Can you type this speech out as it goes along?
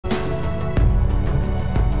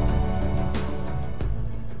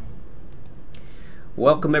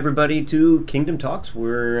Welcome everybody to Kingdom Talks.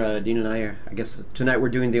 We're Adena and I guess tonight we're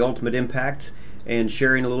doing the ultimate impact and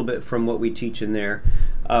sharing a little bit from what we teach in there.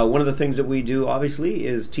 One of the things that we do obviously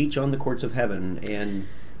is teach on the courts of heaven, and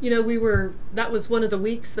that was one of the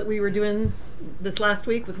weeks that we were doing this last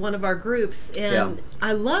week with one of our groups, and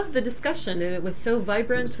I loved the discussion, and it was so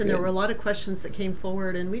vibrant, and there were a lot of questions that came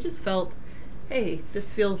forward, and we just felt, hey,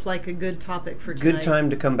 this feels like a good topic for tonight. Good time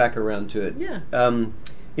to come back around to it. Yeah.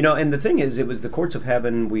 And the thing is, it was the courts of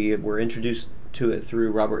heaven. We were introduced to it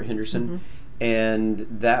through Robert Henderson, and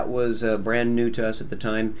that was brand new to us at the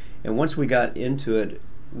time. And once we got into it,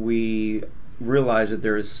 we realized that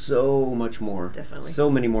there is so much more. Definitely. So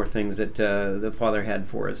many more things that the Father had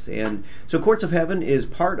for us. And so Courts of Heaven is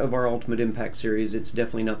part of our Ultimate Impact series. It's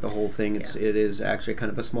definitely not the whole thing. It is actually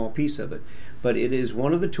kind of a small piece of it. But it is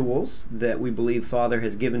one of the tools that we believe Father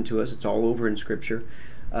has given to us. It's all over in Scripture.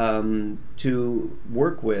 To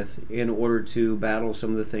work with in order to battle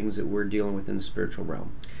some of the things that we're dealing with in the spiritual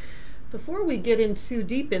realm. Before we get in too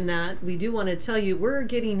deep in that, we do want to tell you we're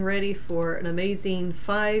getting ready for an amazing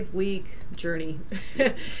 5-week journey.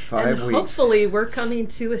 5 weeks. Hopefully we're coming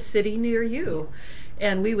to a city near you.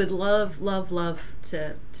 And we would love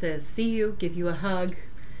to see you, give you a hug,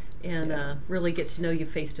 and really get to know you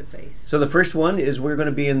face to face. So the first one is we're going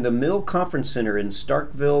to be in the Mill Conference Center in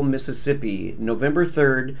Starkville, Mississippi, November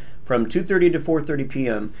 3rd from 2:30 to 4:30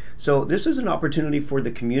 p.m. So this is an opportunity for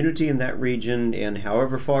the community in that region, and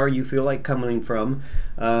however far you feel like coming from,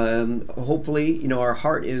 hopefully, our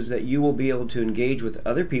heart is that you will be able to engage with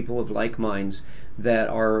other people of like minds that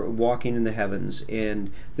are walking in the heavens,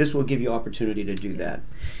 and this will give you opportunity to do that.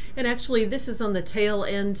 And actually, this is on the tail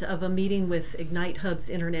end of a meeting with Ignite Hubs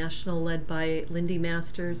International, led by Lindy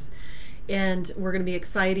Masters. And we're going to be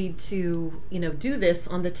excited to, do this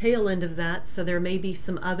on the tail end of that. So there may be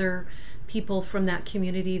some other people from that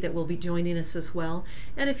community that will be joining us as well.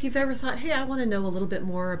 And if you've ever thought, hey, I want to know a little bit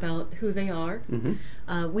more about who they are,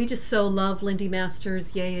 we just so love Lindy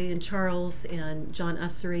Masters, Yaya and Charles, and John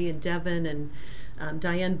Ussery and Devin, and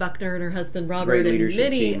Diane Buckner and her husband Robert, and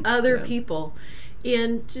many other people.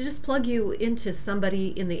 And to just plug you into somebody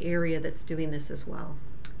in the area that's doing this as well.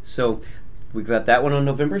 So we've got that one on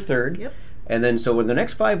November 3rd. Yep. And then so in the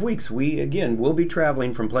next 5 weeks, we'll be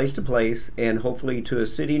traveling from place to place and hopefully to a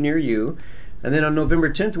city near you. And then on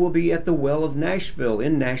November 10th, we'll be at the Well of Nashville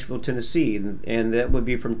in Nashville, Tennessee. And that would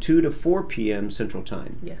be from 2 to 4 p.m. Central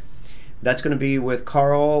Time. Yes. That's going to be with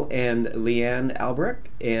Carl and Leanne Albrecht,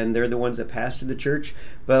 and they're the ones that pastor the church.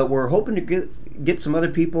 But we're hoping to get some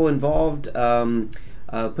other people involved,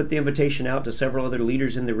 put the invitation out to several other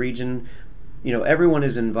leaders in the region. Everyone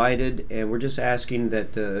is invited, and we're just asking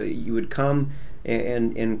that you would come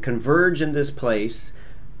and converge in this place.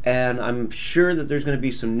 And I'm sure that there's going to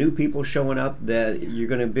be some new people showing up that you're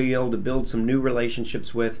going to be able to build some new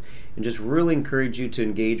relationships with, and just really encourage you to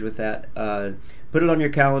engage with that. Put it on your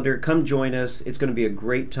calendar. Come join us. It's going to be a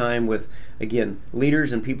great time with, again,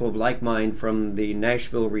 leaders and people of like mind from the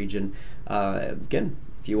Nashville region. Again,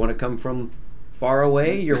 if you want to come from far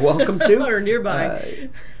away, you're welcome to. Or nearby.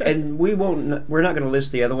 And we're not going to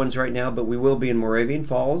list the other ones right now, but we will be in Moravian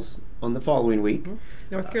Falls on the following week.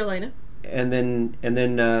 North Carolina. And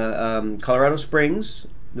then Colorado Springs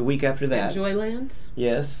the week after that. And Joyland.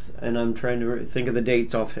 Yes, and I'm trying to think of the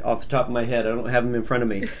dates off the top of my head. I don't have them in front of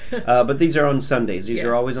me. But these are on Sundays. These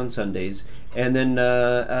are always on Sundays. And then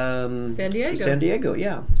San Diego. San Diego,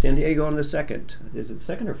 yeah. San Diego on the 2nd. Is it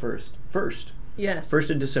 2nd or 1st? 1st. Yes.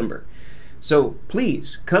 1st of December. So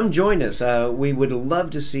please, come join us. We would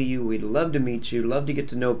love to see you. We'd love to meet you. Love to get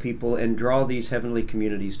to know people and draw these heavenly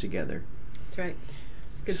communities together. That's right.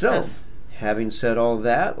 It's good stuff. Having said all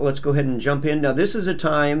that, let's go ahead and jump in. Now, this is a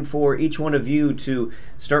time for each one of you to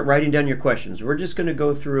start writing down your questions. We're just going to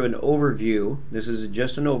go through an overview. This is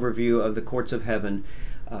just an overview of the courts of heaven.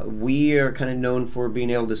 We are kind of known for being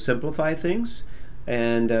able to simplify things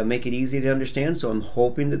and make it easy to understand. So I'm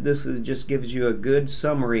hoping that this just gives you a good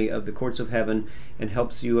summary of the courts of heaven and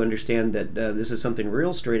helps you understand that this is something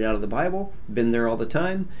real, straight out of the Bible, been there all the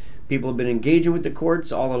time. People have been engaging with the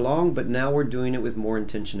courts all along, but now we're doing it with more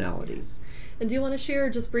intentionality. Yes. And do you want to share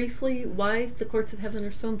just briefly why the courts of heaven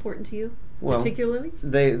are so important to you, particularly?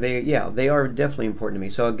 They are definitely important to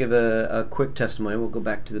me. So I'll give a quick testimony. We'll go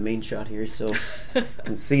back to the main shot here so you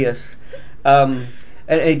can see us. And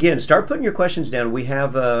again, start putting your questions down. We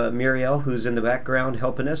have Muriel, who's in the background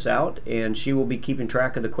helping us out, and she will be keeping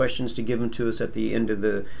track of the questions to give them to us at the end of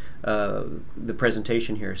the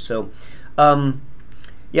presentation here. So,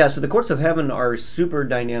 so the courts of heaven are super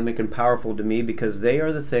dynamic and powerful to me because they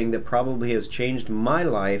are the thing that probably has changed my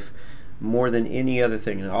life more than any other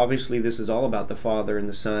thing. And obviously, this is all about the Father and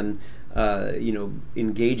the Son,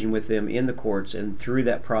 engaging with them in the courts, and through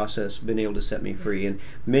that process, been able to set me free. And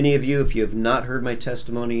many of you, if you have not heard my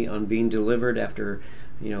testimony on being delivered after,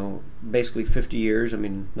 basically 50 years, I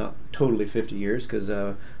mean, not totally 50 years, because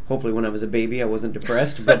hopefully when I was a baby I wasn't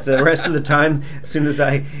depressed, but the rest of the time, as soon as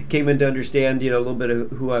I came in to understand, a little bit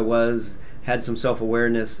of who I was, had some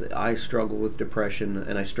self-awareness, I struggled with depression,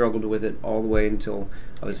 and I struggled with it all the way until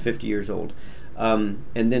I was 50 years old. And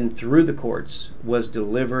then through the courts was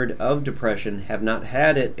delivered of depression, have not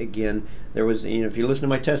had it again. There was, if you listen to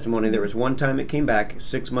my testimony, there was one time it came back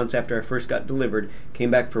 6 months after I first got delivered, came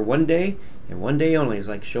back for 1 day and 1 day only. It's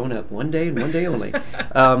like showing up 1 day and 1 day only.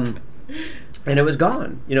 And it was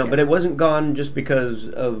gone, but it wasn't gone just because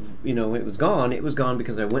of, it was gone. It was gone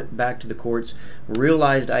because I went back to the courts,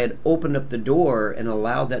 realized I had opened up the door and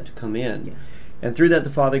allowed that to come in. Yeah. And through that, the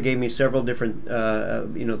Father gave me several different,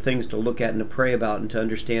 things to look at and to pray about, and to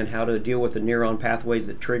understand how to deal with the neuron pathways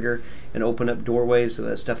that trigger and open up doorways so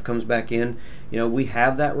that stuff comes back in. We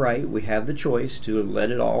have that right. We have the choice to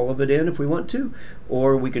let all of it in if we want to,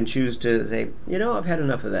 or we can choose to say, I've had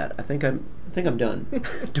enough of that. I think I'm done.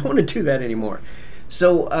 Don't want to do that anymore.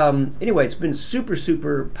 So anyway, it's been super,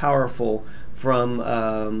 super powerful from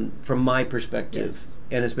my perspective, yes.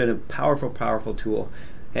 And it's been a powerful, powerful tool.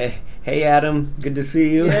 Hey, Adam, good to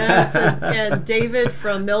see you. Yes, and David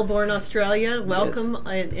from Melbourne, Australia. Welcome,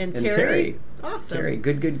 yes. and Terry. Awesome. Terry,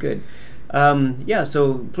 good.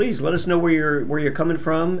 So please let us know where you're coming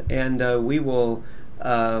from, and we will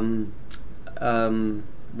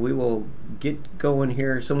get going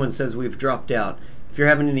here. Someone says we've dropped out. If you're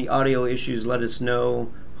having any audio issues, let us know.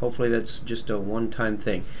 Hopefully that's just a one-time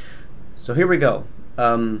thing. So here we go.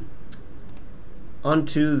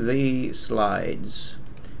 Onto the slides.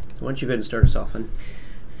 Why don't you go ahead and start us off, hon?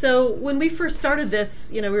 So when we first started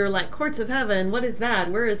this, we were like, courts of heaven, what is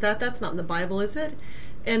that? Where is that? That's not in the Bible, is it?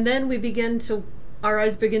 And then our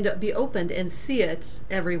eyes begin to be opened and see it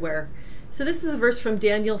everywhere. So this is a verse from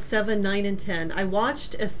Daniel 7, 9, and 10. I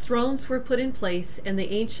watched as thrones were put in place, and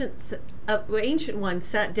the ancient one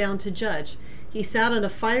sat down to judge. He sat on a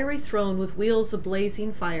fiery throne with wheels of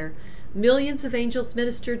blazing fire. Millions of angels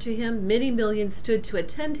ministered to him. Many millions stood to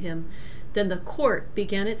attend him. Then the court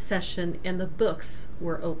began its session, and the books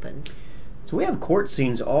were opened. So we have court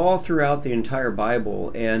scenes all throughout the entire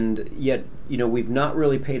Bible, and yet, we've not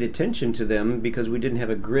really paid attention to them because we didn't have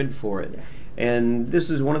a grid for it. Yeah. And this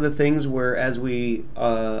is one of the things where, as we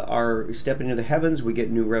are stepping into the heavens, we get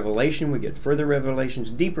new revelation, we get further revelations,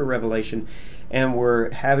 deeper revelation, and we're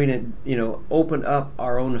having it, open up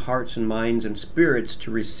our own hearts and minds and spirits to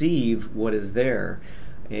receive what is there.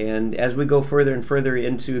 And as we go further and further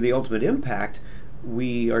into the ultimate impact,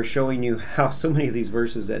 we are showing you how so many of these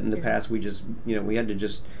verses that in the past we just, we had to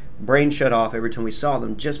just brain shut off every time we saw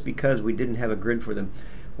them just because we didn't have a grid for them.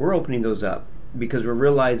 We're opening those up because we're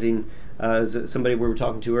realizing, as somebody we were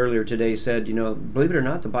talking to earlier today said, believe it or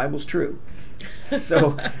not, the Bible's true.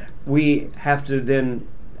 So we have to then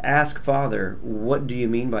ask Father, what do you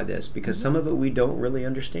mean by this? Because some of it we don't really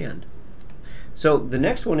understand. So the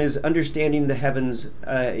next one is understanding the heavens,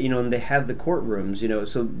 and they have the courtrooms,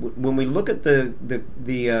 So when we look at the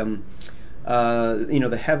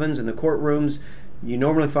heavens and the courtrooms, you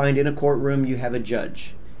normally find in a courtroom you have a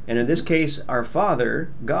judge, and in this case, our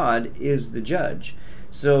Father God is the judge.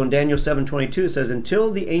 So in Daniel 7:22 it says, "Until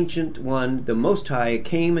the Ancient One, the Most High,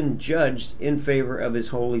 came and judged in favor of His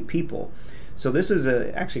holy people." So this is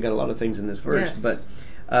actually got a lot of things in this verse, yes.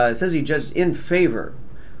 But it says He judged in favor.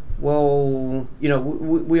 Well,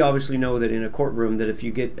 we obviously know that in a courtroom that if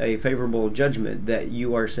you get a favorable judgment that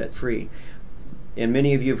you are set free. And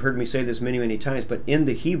many of you have heard me say this many, many times, but in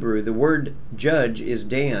the Hebrew, the word judge is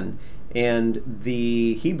Dan, and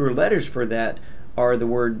the Hebrew letters for that are the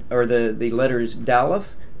letters Daleth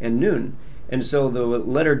and Nun. And so the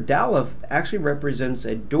letter Daleth actually represents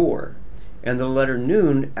a door, and the letter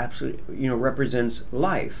Nun absolutely, represents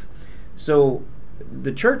life. So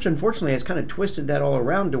the church, unfortunately, has kind of twisted that all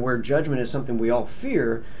around to where judgment is something we all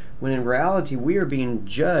fear, when in reality we are being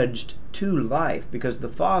judged to life because the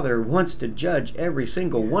Father wants to judge every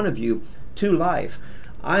single one of you to life.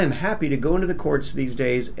 I am happy to go into the courts these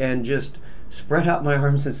days and just spread out my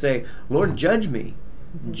arms and say, Lord, judge me.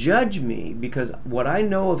 Judge me, because what I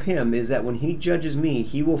know of Him is that when He judges me,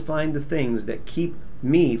 He will find the things that keep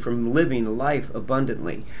me from living life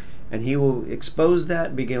abundantly. And He will expose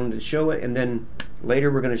that, begin to show it, and then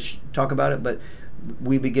later we're going to talk about it, but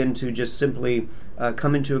we begin to just simply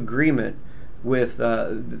come into agreement with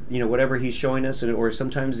whatever He's showing us, or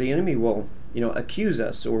sometimes the enemy will accuse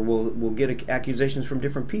us, or we'll get accusations from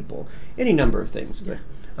different people, any number of things. Yeah.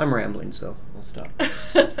 I'm rambling, so I'll stop.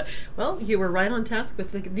 Well, you were right on task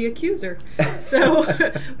with the accuser. So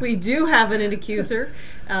we do have an accuser.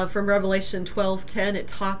 From Revelation 12:10, it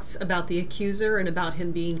talks about the accuser and about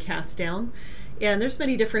him being cast down. And there's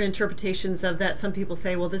many different interpretations of that. Some people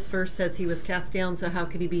say, well, this verse says he was cast down, so how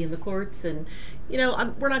could he be in the courts? And,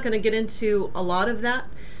 we're not going to get into a lot of that.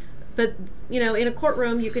 But, in a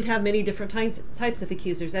courtroom, you can have many different types of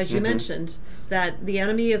accusers. As you mentioned, that the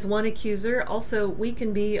enemy is one accuser. Also, we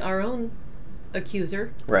can be our own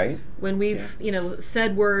accuser. Right. When we've,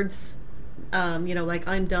 said words, like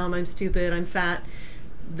I'm dumb, I'm stupid, I'm fat.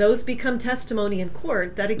 Those become testimony in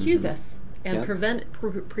court that accuse us. And prevent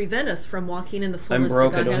us from walking in the fullness I'm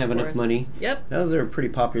broke, that God I don't has have for enough us. money. Yep. Those are pretty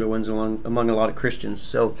popular ones among a lot of Christians.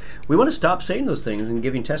 So we want to stop saying those things and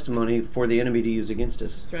giving testimony for the enemy to use against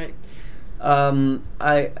us. That's right.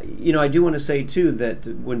 I do want to say too that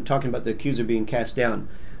when talking about the accuser being cast down,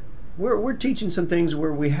 we're teaching some things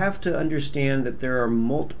where we have to understand that there are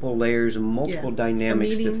multiple layers and multiple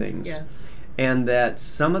dynamics to things. And that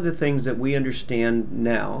some of the things that we understand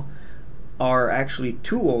now are actually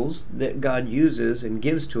tools that God uses and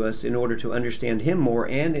gives to us in order to understand Him more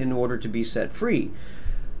and in order to be set free.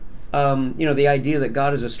 The idea that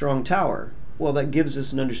God is a strong tower, well, that gives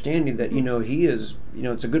us an understanding that, He is,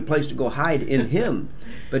 it's a good place to go hide in Him.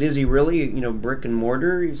 But is He really, brick and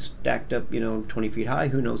mortar, He's stacked up, 20 feet high,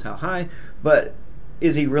 who knows how high, but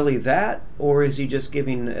is He really that, or is He just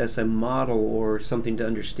giving us a model or something to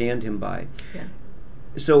understand Him by? Yeah.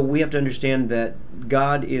 So we have to understand that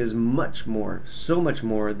God is much more, so much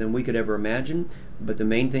more than we could ever imagine. But the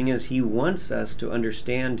main thing is He wants us to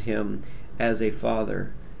understand Him as a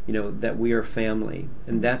Father, that we are family.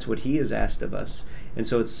 And that's what He has asked of us. And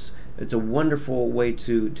so it's a wonderful way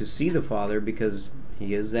to see the Father, because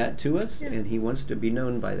He is that to us, and He wants to be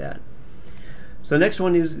known by that. So the next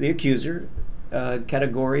one is the accuser.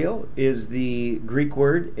 Categorio is the Greek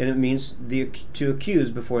word, and it means to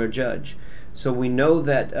accuse before a judge. So we know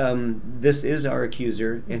that this is our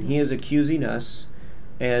accuser, and he is accusing us.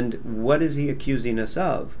 And what is he accusing us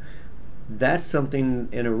of? That's something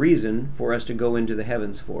and a reason for us to go into the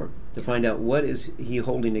heavens for, to find out what is he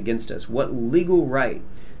holding against us. What legal right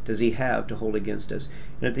does he have to hold against us?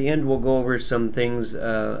 And at the end, we'll go over some things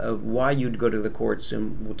of why you'd go to the courts,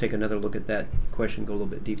 and we'll take another look at that question, go a little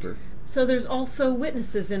bit deeper. So there's also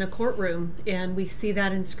witnesses in a courtroom, and we see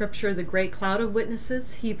that in Scripture, the great cloud of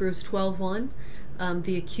witnesses, Hebrews 12:1.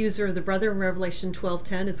 The accuser of the brother in Revelation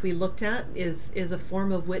 12:10, as we looked at, is a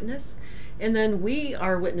form of witness. And then we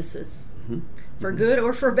are witnesses, for good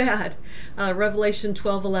or for bad. Revelation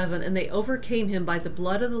 12:11, and they overcame him by the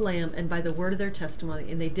blood of the Lamb and by the word of their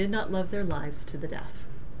testimony, and they did not love their lives to the death.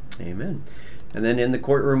 Amen. And then in the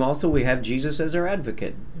courtroom also we have Jesus as our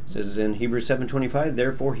advocate. It says in Hebrews 7:25,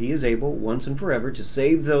 therefore he is able once and forever to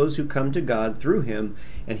save those who come to God through him,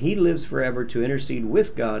 and he lives forever to intercede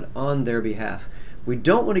with God on their behalf. We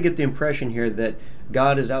don't want to get the impression here that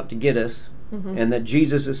God is out to get us, and that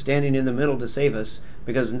Jesus is standing in the middle to save us,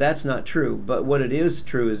 because that's not true. But what it is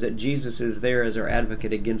true is that Jesus is there as our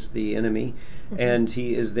advocate against the enemy, and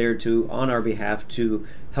he is there on our behalf to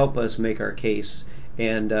help us make our case.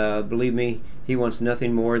 And believe me, he wants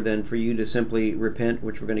nothing more than for you to simply repent,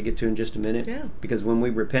 which we're going to get to in just a minute. Yeah. Because when we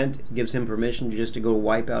repent, it gives him permission just to go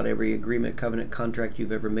wipe out every agreement, covenant, contract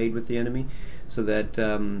you've ever made with the enemy, so that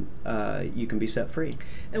you can be set free.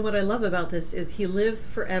 And what I love about this is he lives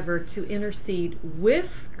forever to intercede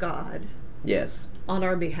with God. Yes. On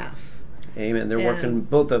our behalf. Amen. They're working,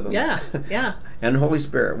 both of them. Yeah. And Holy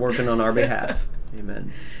Spirit working on our behalf.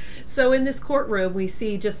 Amen. So in this courtroom, we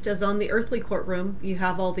see, just as on the earthly courtroom, you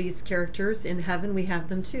have all these characters. In heaven, we have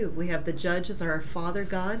them too. We have the judge as our Father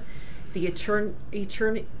God, the attorney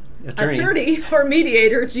or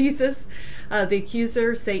mediator, Jesus, the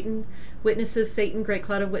accuser, Satan, witnesses, Satan, great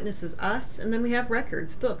cloud of witnesses, us, and then we have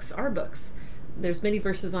records, books, our books. There's many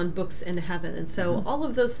verses on books in heaven, and so all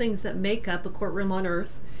of those things that make up a courtroom on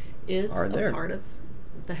earth is a part of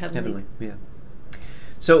the heavenly. Yeah.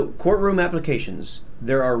 So courtroom applications.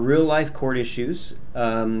 There are real life court issues.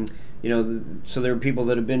 So there are people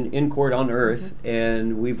that have been in court on earth,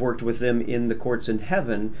 and we've worked with them in the courts in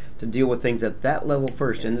heaven to deal with things at that level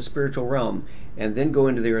first, in the spiritual realm, and then go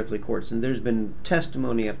into the earthly courts. And there's been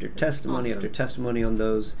testimony after testimony after testimony on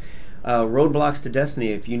those. Roadblocks to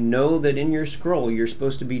destiny. If you know that in your scroll you're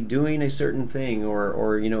supposed to be doing a certain thing,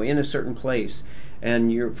 or in a certain place,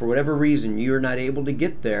 and you're, for whatever reason, you're not able to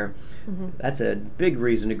get there, that's a big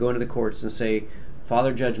reason to go into the courts and say,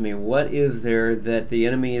 Father, judge me. What is there that the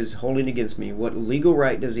enemy is holding against me? What legal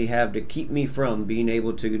right does he have to keep me from being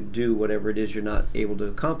able to do whatever it is you're not able to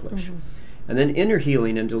accomplish? And And then inner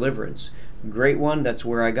healing and deliverance. Great one. That's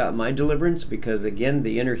where I got my deliverance, because again,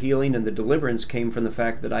 the inner healing and the deliverance came from the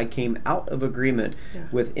fact that I came out of agreement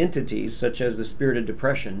with entities such as the spirit of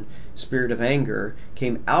depression, spirit of anger,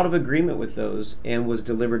 came out of agreement with those and was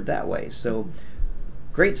delivered that way. So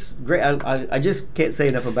great. I just can't say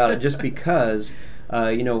enough about it, just because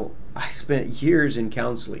I spent years in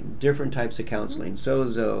counseling, different types of counseling,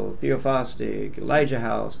 Sozo, Theophostic, Elijah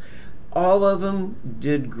House. All of them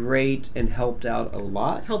did great and helped out a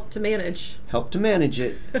lot. Helped to manage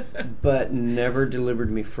it, but never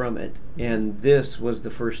delivered me from it. And this was the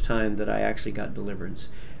first time that I actually got deliverance.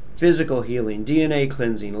 Physical healing, DNA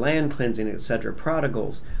cleansing, land cleansing, etc.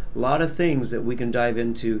 Prodigals, a lot of things that we can dive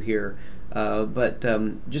into here. But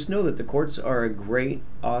just know that the courts are a great,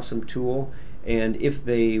 awesome tool. And if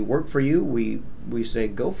they work for you, we say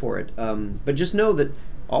go for it. But just know that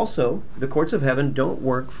also, the courts of heaven don't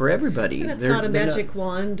work for everybody. And it's not a magic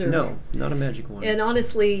wand. No, not a magic wand. And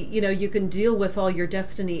honestly, you can deal with all your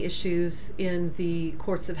destiny issues in the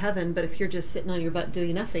courts of heaven, but if you're just sitting on your butt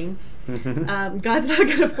doing nothing, God's not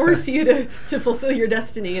going to force you to fulfill your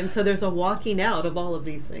destiny. And so there's a walking out of all of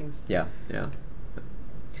these things. Yeah.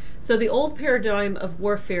 So the old paradigm of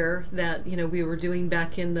warfare that we were doing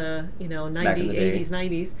back in the 90s, 80s,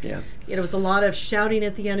 90s, it was a lot of shouting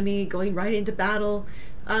at the enemy, going right into battle.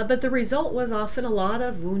 But the result was often a lot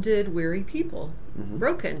of wounded, weary people,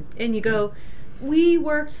 broken. And you go, we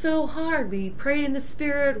worked so hard. We prayed in the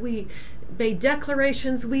Spirit. We made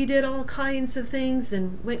declarations. We did all kinds of things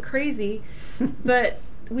and went crazy. But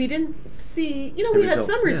we didn't see, we had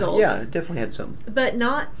some results. Yeah, definitely had some. But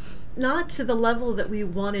not to the level that we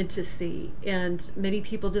wanted to see. And many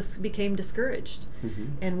people just became discouraged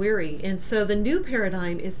and weary. And so the new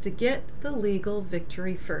paradigm is to get the legal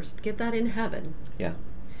victory first. Get that in heaven. Yeah.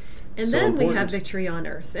 And so then important. We have victory on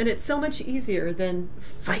earth. And it's so much easier than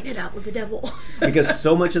fighting it out with the devil. Because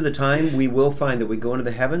so much of the time we will find that we go into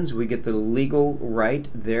the heavens, we get the legal right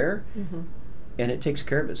there, and it takes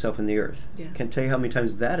care of itself in the earth. Can't tell you how many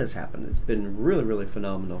times that has happened. It's been really, really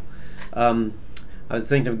phenomenal. I was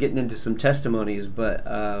thinking of getting into some testimonies,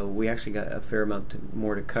 but we actually got a fair amount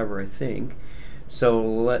more to cover, I think. So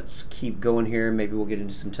let's keep going here. Maybe we'll get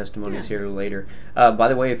into some testimonies here later. By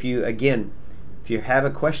the way, if you have a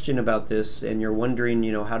question about this and you're wondering,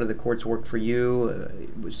 how do the courts work for you,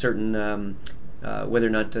 certain whether or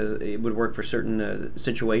not it would work for certain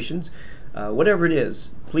situations, whatever it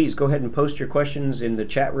is, please go ahead and post your questions in the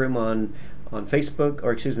chat room on Facebook,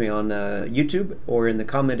 or excuse me, on YouTube, or in the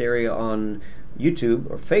comment area on YouTube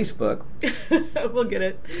or Facebook. We'll get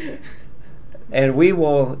it. And we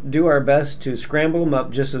will do our best to scramble them up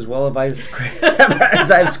just as well as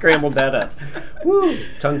I've scrambled that up. Woo!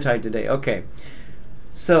 Tongue-tied today. Okay.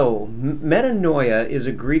 So, metanoia is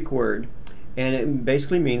a Greek word, and it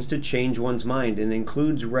basically means to change one's mind, and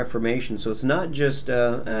includes reformation. So it's not just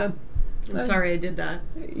I'm sorry I did that.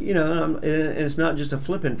 It's not just a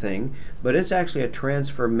flippant thing, but it's actually a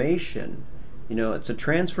transformation. It's a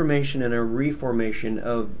transformation and a reformation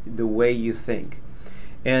of the way you think.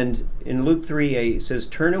 And in Luke 3:8 it says,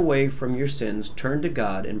 turn away from your sins, turn to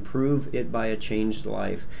God, and prove it by a changed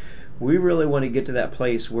life. We really want to get to that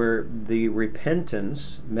place where the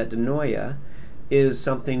repentance, metanoia, is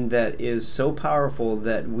something that is so powerful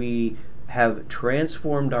that we have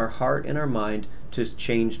transformed our heart and our mind to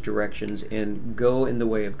change directions and go in the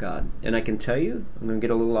way of God. And I can tell you, I'm going to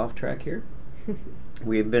get a little off track here.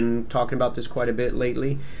 We've been talking about this quite a bit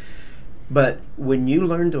lately. But when you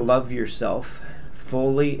learn to love yourself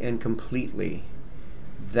fully and completely,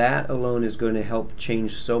 that alone is going to help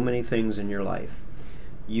change so many things in your life.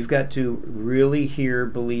 You've got to really hear,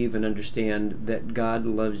 believe, and understand that God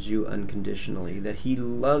loves you unconditionally, that He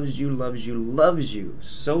loves you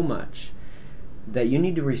so much that you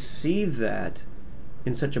need to receive that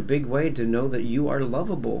in such a big way to know that you are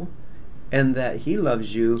lovable, and that He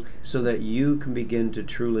loves you so that you can begin to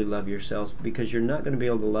truly love yourself, because you're not going to be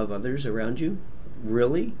able to love others around you,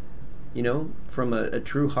 really, from a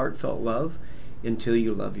true heartfelt love, until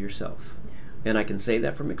you love yourself. And I can say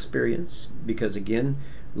that from experience, because again,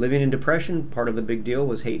 living in depression, part of the big deal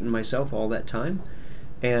was hating myself all that time,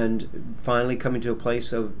 and finally coming to a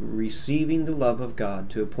place of receiving the love of God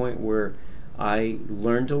to a point where I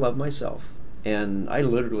learned to love myself. And I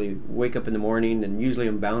literally wake up in the morning, and usually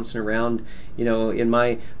I'm bouncing around, in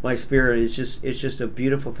my spirit. It's just a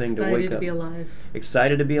beautiful thing to wake up. Excited to be alive.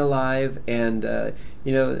 Excited to be alive. And,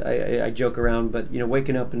 I joke around, but,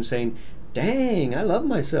 waking up and saying, dang, I love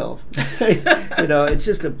myself. It's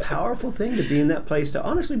just a powerful thing to be in that place, to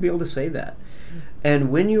honestly be able to say that.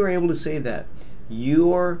 And when you are able to say that,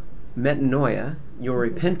 your metanoia, your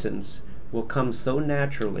repentance, will come so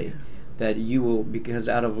naturally that you will, because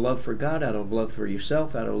out of love for God, out of love for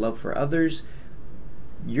yourself, out of love for others,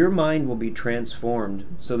 your mind will be transformed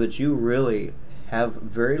so that you really have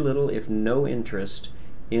very little, if no interest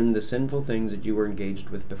in the sinful things that you were engaged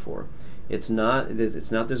with before. It's not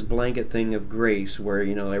this blanket thing of grace where,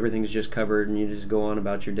 everything's just covered and you just go on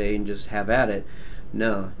about your day and just have at it.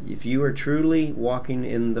 No, if you are truly walking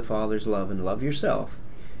in the Father's love and love yourself,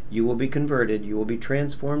 you will be converted, you will be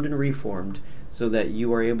transformed and reformed so that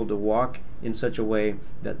you are able to walk in such a way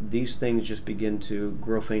that these things just begin to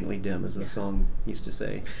grow faintly dim, as the song used to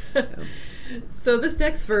say. Yeah. So this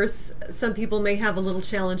next verse, some people may have a little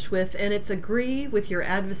challenge with, and it's agree with your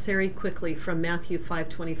adversary quickly, from Matthew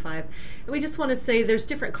 5:25. And we just want to say there's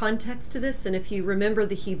different contexts to this, and if you remember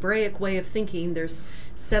the Hebraic way of thinking, there's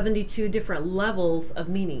 72 different levels of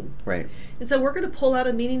meaning. Right. And so we're going to pull out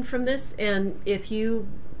a meaning from this, and if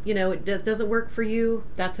it doesn't work for you,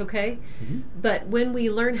 that's okay. Mm-hmm. But when we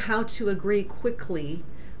learn how to agree quickly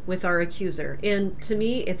with our accuser, and to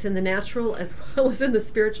me, it's in the natural as well as in the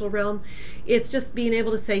spiritual realm, it's just being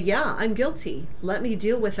able to say, yeah, I'm guilty. Let me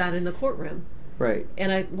deal with that in the courtroom. Right.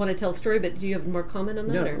 And I want to tell a story, but do you have more comment on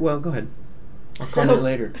that? No, well, go ahead. I'll comment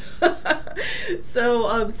later.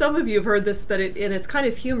 So some of you have heard this, but it's kind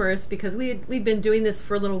of humorous because we'd been doing this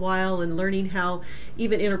for a little while and learning how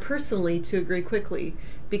even interpersonally to agree quickly.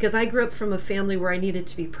 Because I grew up from a family where I needed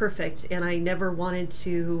to be perfect, and I never wanted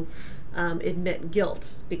to admit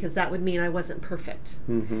guilt because that would mean I wasn't perfect.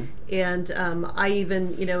 Mm-hmm. And I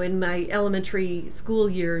even, in my elementary school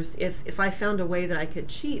years, if I found a way that I could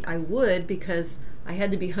cheat, I would, because I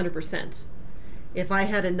had to be 100%. If I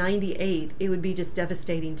had a 98, it would be just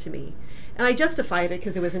devastating to me. And I justified it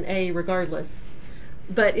because it was an A regardless.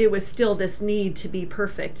 But it was still this need to be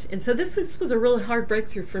perfect. And so this was a really hard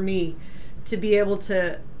breakthrough for me, to be able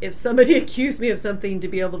to, if somebody accused me of something, to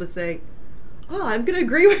be able to say, oh, I'm going to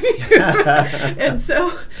agree with you. And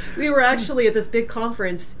so we were actually at this big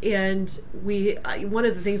conference, and one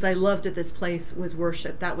of the things I loved at this place was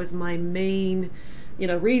worship. That was my main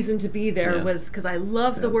reason to be there, was because I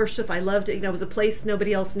loved the worship. I loved it. It was a place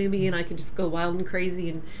nobody else knew me, and I could just go wild and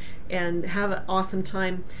crazy and have an awesome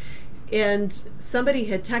time. And somebody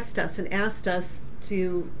had texted us and asked us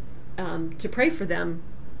to pray for them.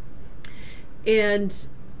 And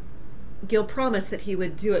Gil promised that he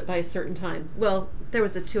would do it by a certain time. Well, there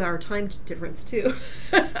was a 2-hour time difference too.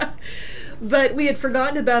 But we had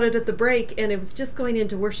forgotten about it at the break, and it was just going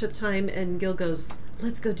into worship time, and Gil goes,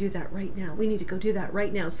 let's go do that right now. We need to go do that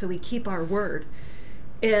right now so we keep our word.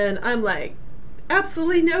 And I'm like,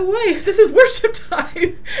 absolutely no way. This is worship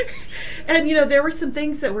time. And, there were some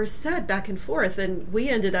things that were said back and forth, and we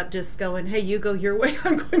ended up just going, hey, you go your way,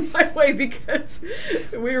 I'm going my way, because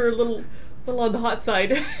we were a little on the hot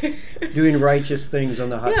side. Doing righteous things on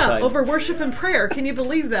the hot side. Yeah, over worship and prayer. Can you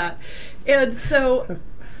believe that? And so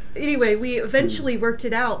anyway, we eventually worked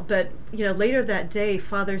it out, but later that day,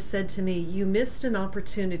 Father said to me, you missed an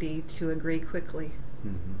opportunity to agree quickly.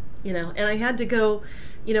 Mm-hmm. And I had to go,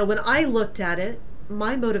 when I looked at it,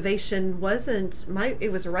 my motivation wasn't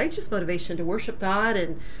it was a righteous motivation to worship God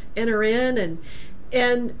and enter in,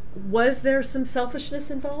 and was there some selfishness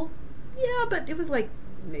involved? Yeah, but it was like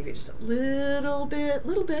maybe just a little bit,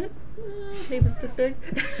 maybe this big.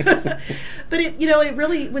 But it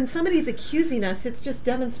really, when somebody's accusing us, it's just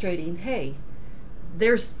demonstrating, hey,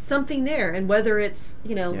 there's something there, and whether it's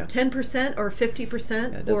 10% or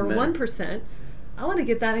 50% or 1%, I want to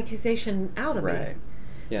get that accusation out of me.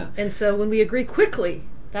 Yeah. And so when we agree quickly,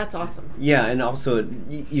 that's awesome. Yeah, and also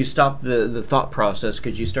you stop the thought process,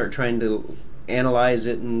 because you start trying to analyze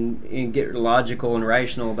it and get logical and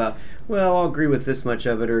rational about, well, I'll agree with this much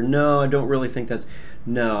of it, or no, I don't really think that's...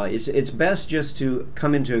 No, it's best just to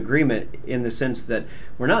come into agreement, in the sense that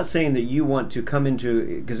we're not saying that you want to come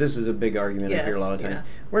into, because this is a big argument I hear a lot of times. Yeah.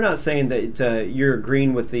 We're not saying that you're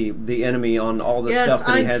agreeing with the enemy on all the stuff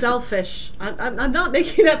that he has. Yes, I'm selfish. I'm not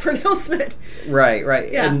making that pronouncement.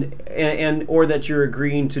 Right. Yeah. And or that you're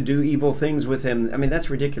agreeing to do evil things with him. I mean, that's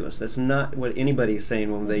ridiculous. That's not what anybody's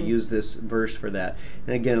saying when they use this verse for that.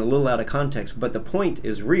 And again, a little out of context, but the point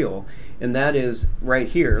is real, and that is right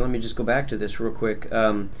here. Let me just go back to this real quick.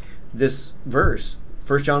 This verse,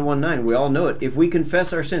 1 John 1:9, we all know it. If we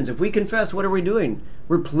confess our sins, if we confess, what are we doing?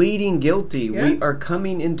 We're pleading guilty. Yeah. We are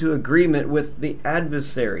coming into agreement with the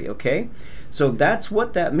adversary, okay? So that's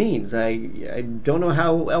what that means. I don't know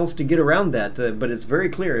how else to get around that, but it's very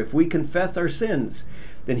clear. If we confess our sins,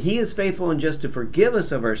 then he is faithful and just to forgive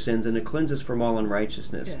us of our sins and to cleanse us from all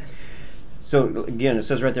unrighteousness. Yes. So again, it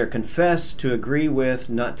says right there, confess, to agree with,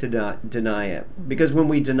 not to deny it. Because when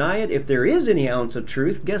we deny it, if there is any ounce of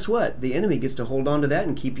truth, guess what? The enemy gets to hold on to that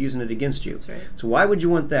and keep using it against you. That's right. So why would you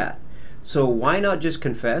want that? So why not just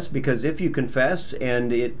confess? Because if you confess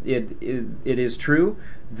and it is true,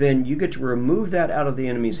 then you get to remove that out of the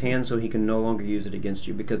enemy's hands so he can no longer use it against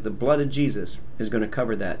you, because the blood of Jesus is going to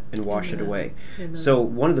cover that and wash it away. Amen. So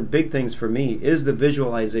one of the big things for me is the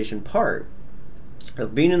visualization part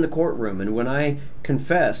of being in the courtroom, and when I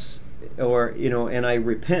confess and I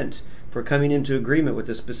repent for coming into agreement with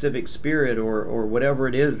a specific spirit or whatever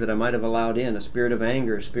it is that I might have allowed in, a spirit of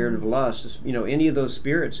anger, a spirit of lust, any of those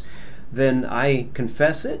spirits, then I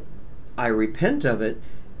confess it, I repent of it,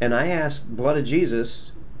 and I ask the blood of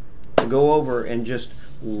Jesus to go over and just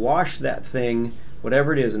wash that thing,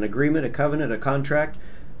 whatever it is, an agreement, a covenant, a contract,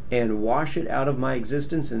 and wash it out of my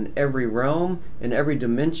existence in every realm, in every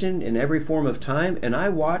dimension, in every form of time, and I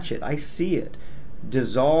watch it, I see it,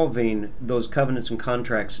 dissolving those covenants and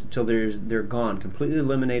contracts till they're gone, completely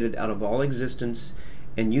eliminated out of all existence,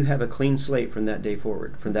 and you have a clean slate from that day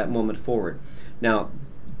forward, from that moment forward. Now,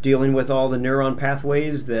 dealing with all the neuron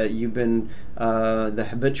pathways that you've been, the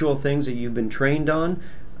habitual things that you've been trained on,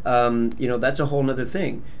 that's a whole nother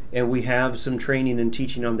thing. And we have some training and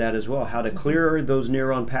teaching on that as well, how to clear those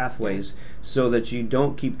neuron pathways so that you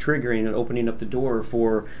don't keep triggering and opening up the door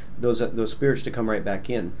for those spirits to come right back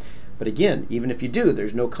in. But again, even if you do,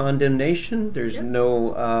 there's no condemnation, there's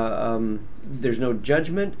no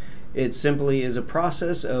judgment. It simply is a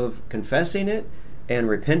process of confessing it and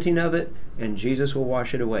repenting of it, and Jesus will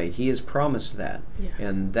wash it away. He has promised that. Yeah.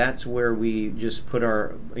 And that's where we just put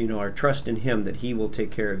our trust in Him, that He will take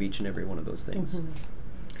care of each and every one of those things. Mm-hmm.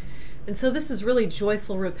 And so this is really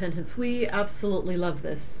joyful repentance. We absolutely love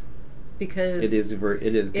this because it is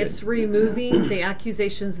good. It's removing the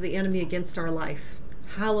accusations of the enemy against our life.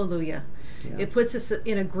 Hallelujah. Yeah. It puts us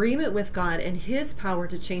in agreement with God and His power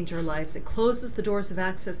to change our lives. It closes the doors of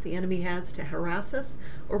access the enemy has to harass us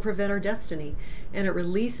or prevent our destiny. And it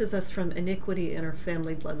releases us from iniquity in our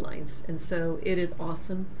family bloodlines. And so it is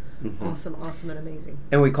awesome, awesome, and amazing.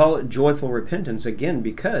 And we call it joyful repentance, again,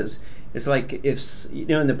 because it's like if,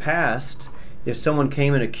 in the past, if someone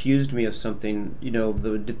came and accused me of something,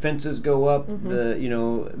 the defenses go up,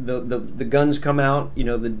 the guns come out,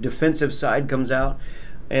 the defensive side comes out.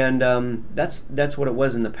 And that's what it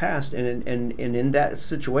was in the past. And in that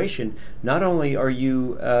situation, not only are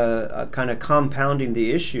you kind of compounding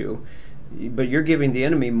the issue, but you're giving the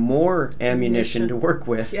enemy more ammunition to work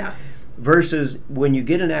with. Yeah. Versus when you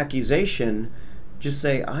get an accusation, just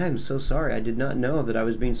say, I am so sorry. I did not know that I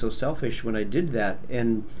was being so selfish when I did that.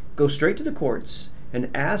 And go straight to the courts and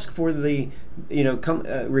ask for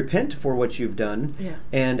repent for what you've done,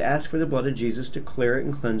 and ask for the blood of Jesus to clear it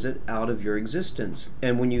and cleanse it out of your existence.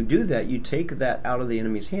 And when you do that, you take that out of the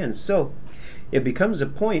enemy's hands. So it becomes a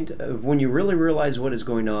point of when you really realize what is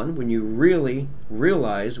going on, when you really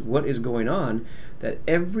realize what is going on, that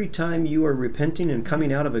every time you are repenting and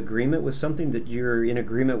coming out of agreement with something that you're in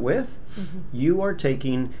agreement with, you are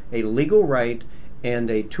taking a legal right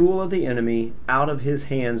and a tool of the enemy out of his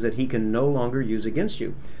hands that he can no longer use against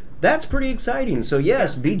you. That's pretty exciting. So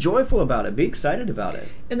yes, be joyful about it. Be excited about it.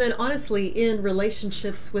 And then honestly, in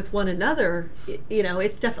relationships with one another,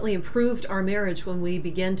 it's definitely improved our marriage when we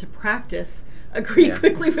begin to practice agree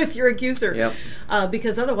quickly with your accuser.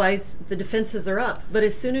 Because otherwise the defenses are up. But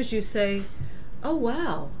as soon as you say, oh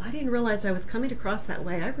wow, I didn't realize I was coming across that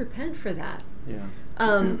way, I repent for that.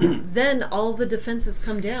 Then all the defenses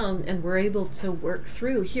come down and we're able to work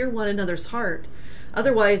through, hear one another's heart.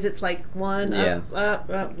 Otherwise, it's like one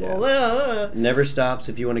up. Never stops.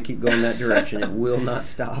 If you want to keep going that direction, it will not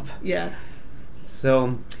stop. Yes.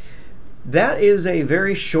 So that is a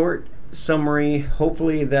very short summary.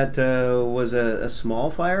 Hopefully that was a small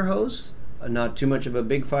fire hose, not too much of a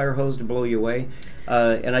big fire hose to blow you away.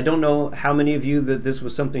 And I don't know how many of you that this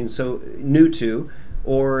was something so new to,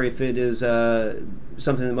 or if it is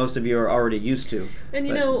something that most of you are already used to. And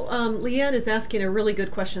Leanne is asking a really good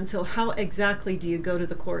question. So how exactly do you go to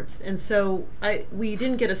the courts? And so we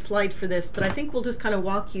didn't get a slide for this, but I think we'll just kind of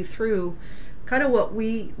walk you through kind of what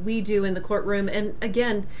we do in the courtroom. And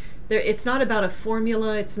again, it's not about a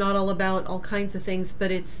formula. It's not all about all kinds of things, but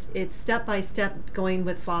it's step by step going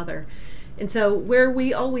with Father. And so where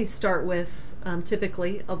we always start with,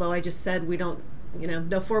 typically, although I just said we don't,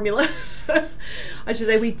 no formula, I should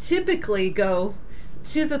say we typically go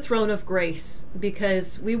to the throne of grace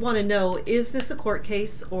because we want to know, is this a court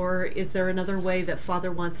case or is there another way that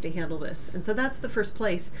Father wants to handle this? And so that's the first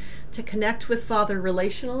place, to connect with Father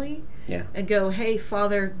relationally and go, hey,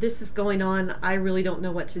 Father, this is going on. I really don't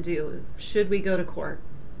know what to do. Should we go to court?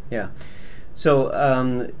 Yeah. So,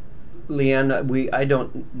 Leanne, I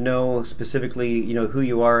don't know specifically, who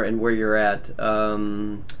you are and where you're at.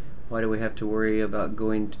 Why do we have to worry about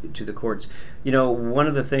going to the courts? You know, one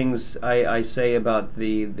of the things I say about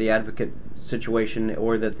the advocate situation,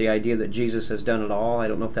 or that the idea that Jesus has done it all, I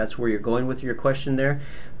don't know if that's where you're going with your question there,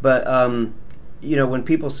 but you know, when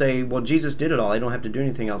people say, well, Jesus did it all, I don't have to do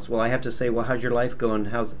anything else. Well, I have to say, well, how's your life going?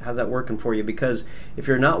 How's that working for you? Because if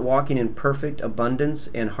you're not walking in perfect abundance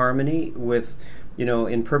and harmony with, you know,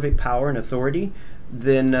 in perfect power and authority,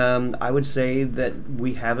 then I would say that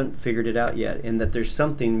we haven't figured it out yet, and that there's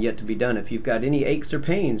something yet to be done. If you've got any aches or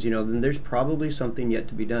pains, you know, then there's probably something yet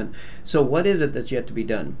to be done. So what is it that's yet to be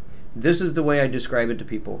done? This is the way I describe it to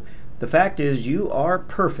people. The fact is, you are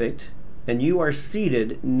perfect, and you are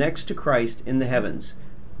seated next to Christ in the heavens.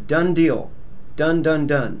 Done deal. Done, done,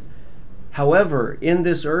 done. However, in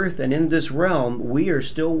this earth and in this realm, we are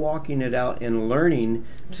still walking it out and learning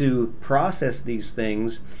to process these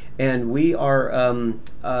things, and we are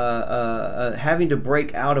having to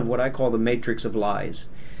break out of what I call the matrix of lies.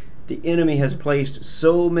 The enemy has placed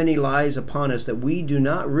so many lies upon us that we do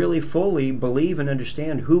not really fully believe and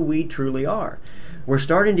understand who we truly are. We're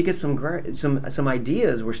starting to get some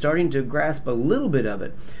ideas. We're starting to grasp a little bit of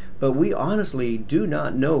it, but we honestly do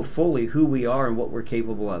not know fully who we are and what we're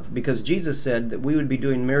capable of, because Jesus said that we would be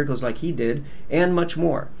doing miracles like he did and much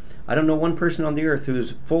more. I don't know one person on the earth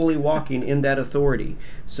who's fully walking in that authority.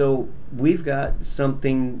 So we've got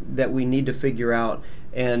something that we need to figure out.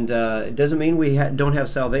 And it doesn't mean we don't have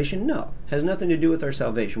salvation. No, it has nothing to do with our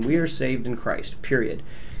salvation. We are saved in Christ, period.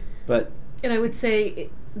 And I would say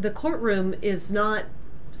the courtroom is not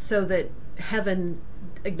so that heaven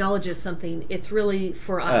acknowledges something. It's really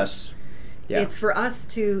for us. Yeah. It's for us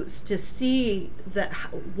to see that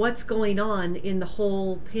what's going on in the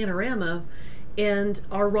whole panorama, and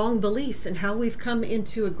our wrong beliefs, and how we've come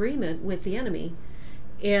into agreement with the enemy,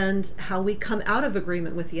 and how we come out of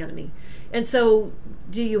agreement with the enemy. And so,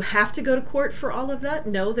 do you have to go to court for all of that?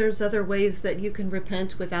 No, there's other ways that you can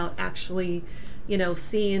repent without actually, you know,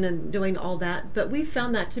 seeing and doing all that. But we've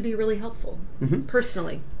found that to be really helpful,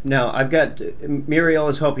 personally. Now, I've got Muriel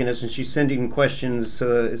is helping us, and she's sending questions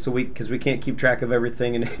because we can't keep track of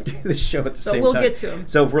everything and do the show at the same time. But we'll get to them.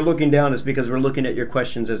 So if we're looking down, it's because we're looking at your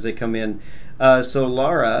questions as they come in. So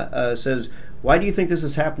Laura says, why do you think this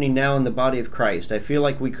is happening now in the body of Christ? I feel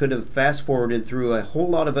like we could have fast-forwarded through a whole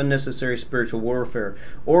lot of unnecessary spiritual warfare,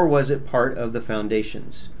 or was it part of the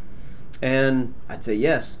foundations? And I'd say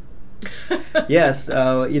yes. Yes,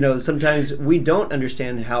 you know, sometimes we don't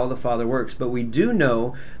understand how the Father works, but we do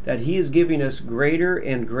know that he is giving us greater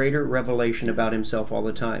and greater revelation about himself all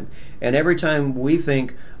the time. And every time we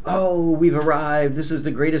think, oh, we've arrived, this is the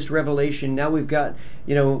greatest revelation, now we've got,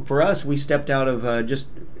 you know, for us, we stepped out of just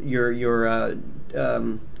your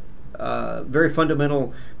very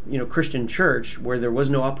fundamental, you know, Christian church where there was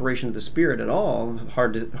no operation of the Spirit at all,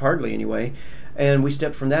 hardly anyway. And we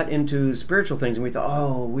stepped from that into spiritual things, and we thought,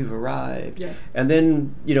 oh, we've arrived. Yeah. And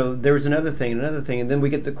then, you know, there was another thing, and then we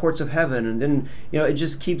get the courts of heaven, and then, you know, it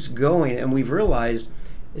just keeps going, and we've realized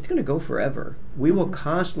it's going to go forever. We will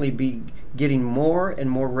constantly be getting more and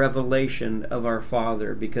more revelation of our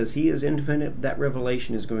Father, because he is infinite. That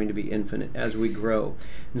revelation is going to be infinite as we grow.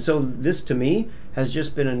 And so this, to me, has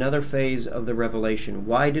just been another phase of the revelation.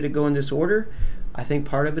 Why did it go in this order? I think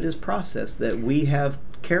part of it is process, that we have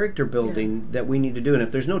character building that we need to do. And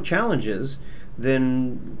if there's no challenges,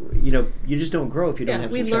 then, you know, you just don't grow if you don't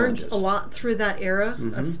have some challenges. We learned a lot through that era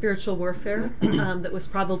of spiritual warfare that was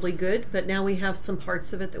probably good, but now we have some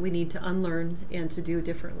parts of it that we need to unlearn and to do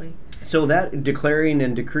differently. So that declaring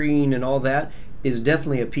and decreeing and all that is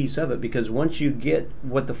definitely a piece of it, because once you get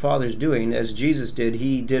what the Father's doing, as Jesus did,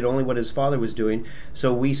 he did only what his Father was doing.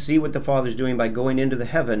 So we see what the Father's doing by going into the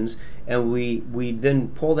heavens, and we then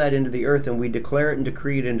pull that into the earth, and we declare it and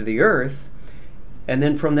decree it into the earth. And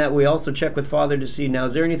then from that, we also check with Father to see, now,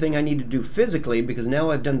 is there anything I need to do physically? Because now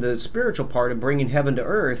I've done the spiritual part of bringing heaven to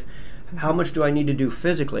earth. How much do I need to do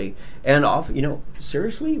physically? And you know,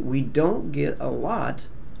 seriously, we don't get a lot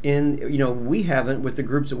in, you know, we haven't with the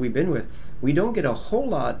groups that we've been with. We don't get a whole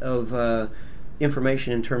lot of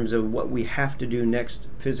information in terms of what we have to do next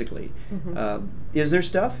physically. Is there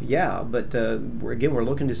stuff? Yeah, but we're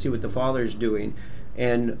looking to see what the Father's doing.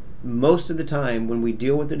 And most of the time, when we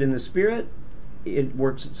deal with it in the Spirit, it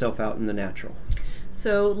works itself out in the natural.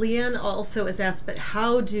 So Leanne also is asked, but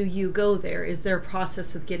how do you go there? Is there a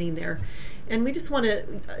process of getting there? And we just want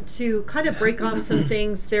to kind of break off some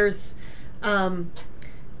things. There's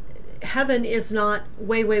heaven is not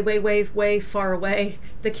way far away.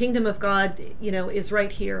 The kingdom of God, you know, is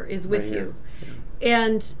right here, is with you. Yeah.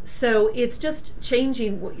 And so it's just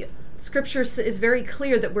changing Scripture is very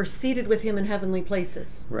clear that we're seated with him in heavenly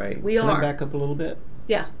places. Right. We Can are. I back up a little bit?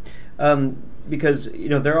 Yeah. Because,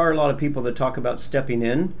 there are a lot of people that talk about stepping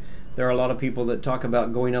in. There are a lot of people that talk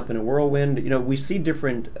about going up in a whirlwind. We see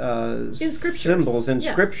different symbols in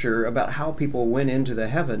Scripture about how people went into the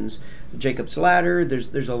heavens. Jacob's ladder.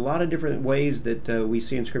 There's a lot of different ways that we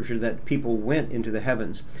see in Scripture that people went into the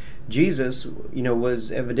heavens. Jesus, was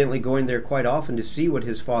evidently going there quite often to see what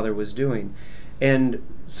his Father was doing. And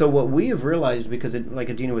so what we have realized, because like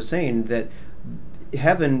Adena was saying, that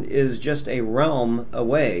heaven is just a realm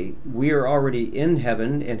away. We are already in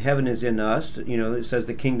heaven, and heaven is in us. It says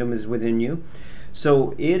the kingdom is within you.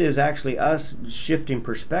 So it is actually us shifting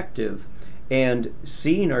perspective and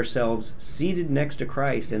seeing ourselves seated next to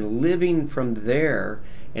Christ and living from there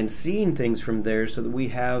and seeing things from there, so that we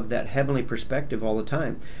have that heavenly perspective all the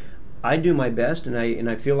time. I do my best, and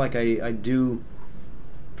I feel like I do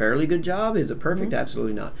fairly good job. Is it perfect? Mm-hmm.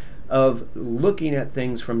 Absolutely not. Of looking at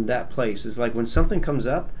things from that place. It's like when something comes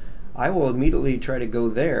up, I will immediately try to go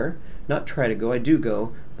there. Not try to go, I do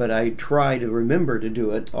go, but I try to remember to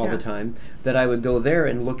do it all the time, that I would go there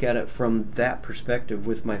and look at it from that perspective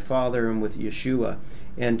with my Father and with Yeshua,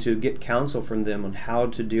 and to get counsel from them on how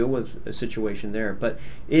to deal with a situation there. But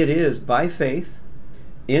it is by faith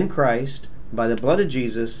in Christ, by the blood of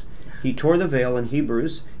Jesus. He tore the veil in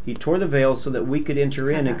Hebrews. He tore the veil so that we could enter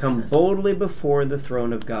in and come boldly before the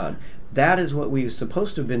throne of God. That is what we're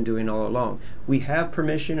supposed to have been doing all along. We have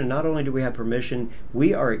permission, and not only do we have permission,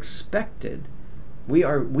 we are expected. We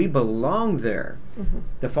belong there. Mm-hmm.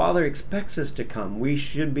 The Father expects us to come. We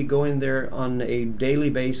should be going there on a daily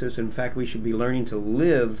basis. In fact, we should be learning to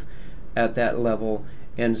live at that level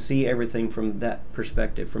and see everything from that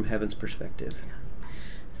perspective, from heaven's perspective.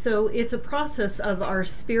 So it's a process of our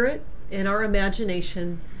spirit and our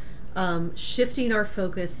imagination shifting our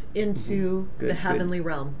focus into the heavenly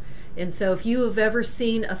realm. And so if you have ever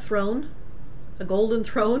seen a throne, a golden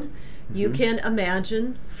throne, you can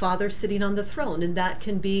imagine Father sitting on the throne, and that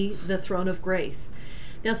can be the throne of grace.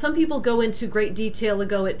 Now, some people go into great detail and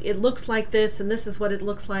go, it looks like this, and this is what it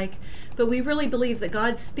looks like. But we really believe that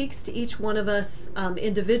God speaks to each one of us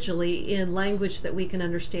individually in language that we can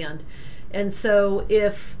understand. And so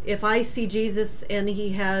if I see Jesus and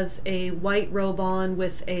he has a white robe on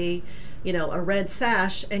with a red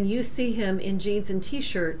sash, and you see him in jeans and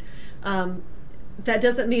t-shirt, that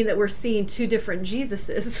doesn't mean that we're seeing two different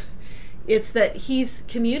Jesuses. It's that he's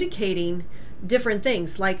communicating different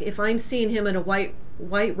things. Like if I'm seeing him in a white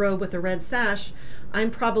robe with a red sash, I'm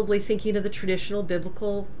probably thinking of the traditional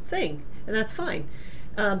biblical thing, and that's fine.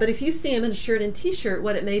 But if you see him in a shirt and t-shirt,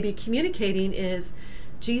 what it may be communicating is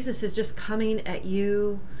Jesus is just coming at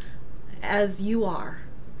you as you are,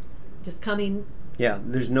 just coming. Yeah,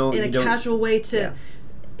 there's no in a casual way to,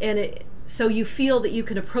 so you feel that you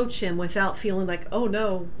can approach him without feeling like, oh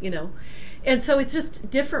no, and so it's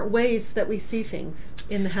just different ways that we see things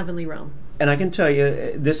in the heavenly realm. And I can tell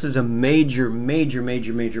you, this is a major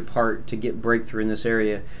part to get breakthrough in this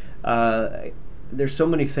area. There's so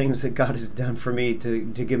many things that God has done for me to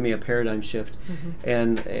give me a paradigm shift. Mm-hmm.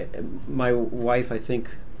 And my wife, I think,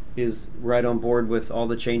 is right on board with all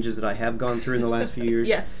the changes that I have gone through in the last few years.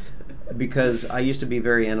 Yes. Because I used to be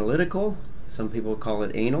very analytical. Some people call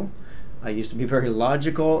it anal. I used to be very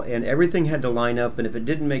logical, and everything had to line up, and if it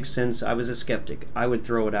didn't make sense, I was a skeptic. I would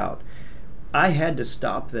throw it out. I had to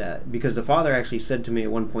stop that, because the Father actually said to me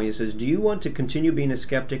at one point, he says, do you want to continue being a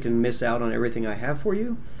skeptic and miss out on everything I have for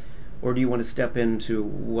you? Or do you want to step into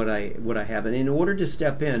what I have? And in order to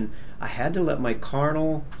step in, I had to let my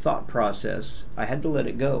carnal thought process, I had to let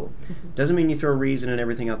it go. Mm-hmm. Doesn't mean you throw reason and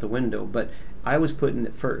everything out the window, but I was putting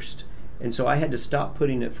it first. And so I had to stop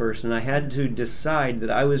putting it first, and I had to decide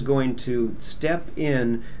that I was going to step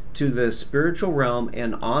in to the spiritual realm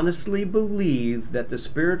and honestly believe that the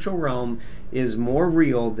spiritual realm is more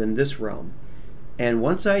real than this realm. And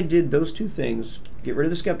once I did those two things, get rid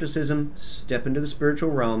of the skepticism, step into the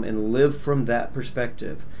spiritual realm, and live from that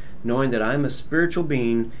perspective, knowing that I'm a spiritual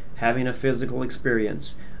being having a physical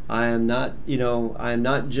experience. I am not, I'm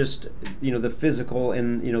not just, the physical,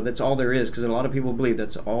 and, that's all there is, because a lot of people believe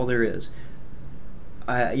that's all there is.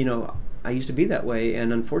 I used to be that way,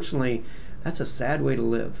 and unfortunately, that's a sad way to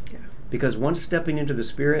live. Yeah. Because once stepping into the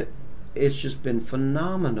Spirit, it's just been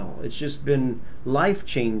phenomenal. It's just been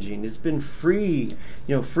life-changing. It's been free,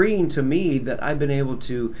 freeing to me that I've been able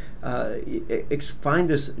to find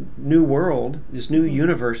this new world, this new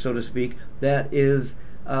universe, so to speak, that is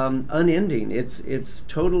unending. It's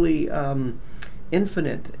totally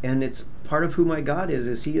infinite, and it's part of who my God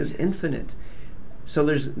is He is infinite. So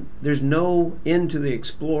there's no end to the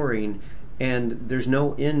exploring, and there's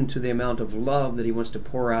no end to the amount of love that he wants to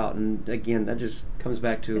pour out. And again, that just comes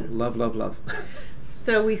back to love, love, love.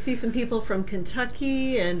 So we see some people from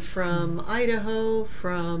Kentucky and from Idaho,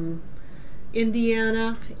 from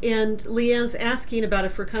Indiana, and Leanne's asking about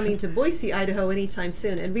if we're coming to Boise, Idaho anytime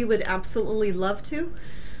soon, and we would absolutely love to.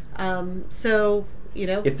 So,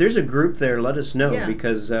 if there's a group there, let us know, Yeah.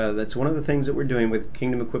 because that's one of the things that we're doing with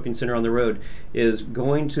Kingdom Equipping Center on the Road, is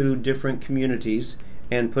going to different communities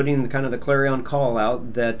and putting kind of the clarion call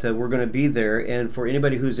out that we're going to be there, and for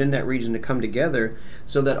anybody who's in that region to come together,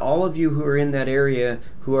 so that all of you who are in that area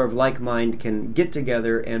who are of like mind can get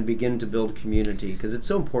together and begin to build community, because it's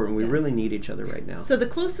so important. We really need each other right now. So the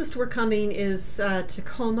closest we're coming is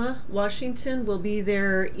Tacoma, Washington. We'll be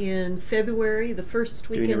there in February, the first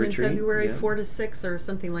Doing a weekend in retreat, February, yeah. 4 to 6 or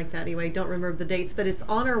something like that. Anyway, I don't remember the dates, but it's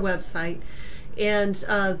on our website. And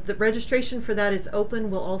the registration for that is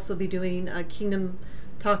open. We'll also be doing Kingdom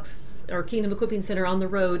Talks or Kingdom Equipping Center on the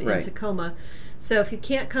road in Tacoma. So if you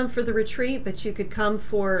can't come for the retreat, but you could come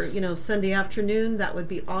for Sunday afternoon, that would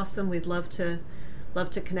be awesome. We'd love to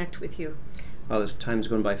connect with you. Oh, this time's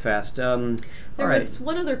going by fast. There was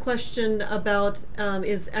one other question about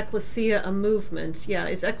is Ecclesia a movement? Yeah,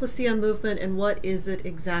 is Ecclesia a movement, and what is it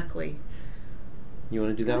exactly? You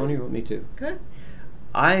want to do that one, or you want me to? Good.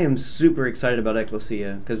 I am super excited about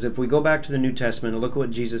Ecclesia, because if we go back to the New Testament and look at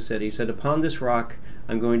what Jesus said, he said, upon this rock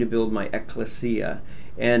I'm going to build my Ecclesia.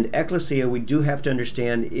 And Ecclesia, we do have to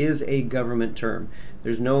understand, is a government term.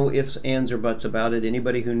 There's no ifs, ands, or buts about it.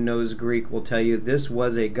 Anybody who knows Greek will tell you this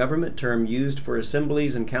was a government term used for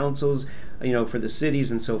assemblies and councils, for the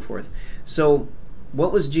cities and so forth. So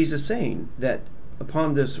what was Jesus saying? That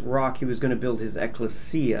upon this rock he was going to build his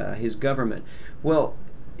Ecclesia, his government. Well,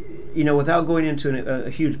 without going into a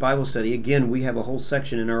huge Bible study, again, we have a whole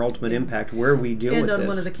section in our Ultimate Impact where we deal with this. And on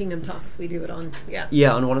one of the Kingdom Talks, we do it on,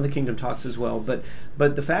 Yeah, on one of the Kingdom Talks as well.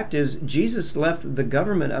 But the fact is, Jesus left the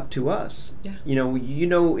government up to us. Yeah.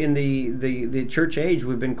 In the church age,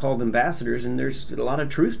 we've been called ambassadors, and there's a lot of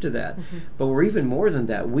truth to that. Mm-hmm. But we're even more than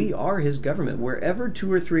that. We are his government. Wherever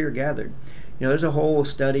 2 or 3 are gathered. There's a whole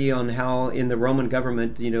study on how in the Roman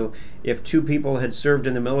government, if 2 people had served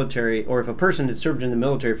in the military, or if a person had served in the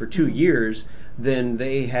military for 2 years, then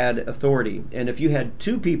they had authority. And if you had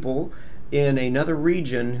 2 people in another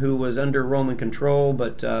region who was under Roman control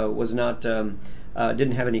but was not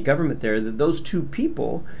didn't have any government there, that those 2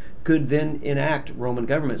 people could then enact Roman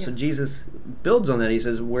government. Yeah. So Jesus builds on that. He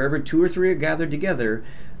says, wherever 2 or 3 are gathered together,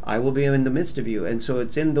 I will be in the midst of you. And so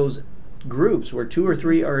it's in those groups where 2 or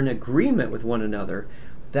 3 are in agreement with one another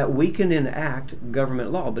that we can enact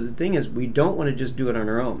government law. But the thing is, we don't want to just do it on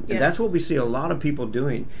our own. Yes. And that's what we see a lot of people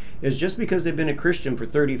doing, is just because they've been a Christian for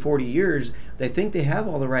 30, 40 years, they think they have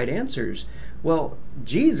all the right answers. Well,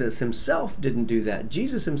 Jesus himself didn't do that.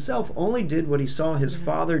 Jesus himself only did what he saw his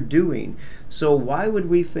Father doing. So why would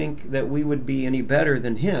we think that we would be any better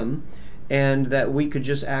than him, and that we could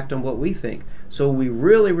just act on what we think? So we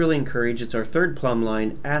really, really encourage, it's our 3rd plumb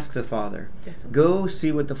line, ask the Father. Definitely. Go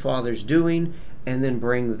see what the Father's doing, and then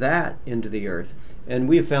bring that into the earth. And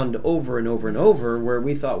we have found over and over and over where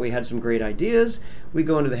we thought we had some great ideas. We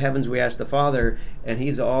go into the heavens, we ask the Father, and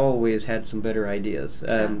he's always had some better ideas,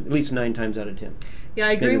 at least 9 times out of 10. Yeah,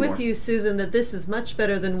 I agree with you, Susan, that this is much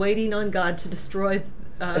better than waiting on God to destroy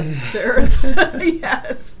the earth.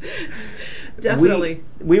 Yes. Definitely.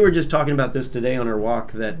 We were just talking about this today on our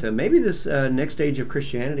walk, that maybe this next stage of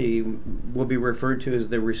Christianity will be referred to as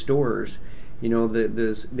the restorers,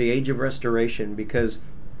 the age of restoration, because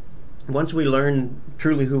once we learn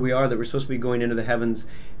truly who we are, that we're supposed to be going into the heavens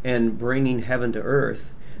and bringing heaven to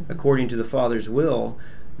earth according to the Father's will,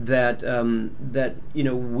 that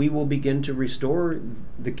we will begin to restore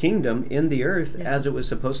the kingdom in the earth as it was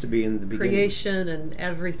supposed to be in the beginning. Creation and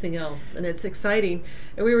everything else, and it's exciting.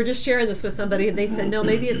 And we were just sharing this with somebody, and they said, no,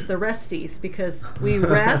 maybe it's the resties, because we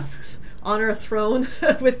rest on our throne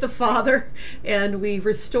with the Father, and we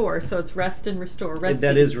restore. So it's rest and restore. Resties.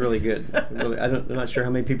 That is really good. Really, I'm not sure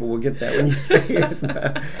how many people will get that when you say it,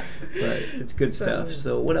 but it's good stuff.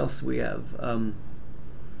 So what else do we have?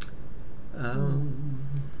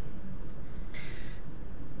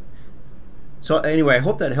 So anyway, I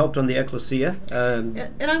hope that helped on the Ecclesia.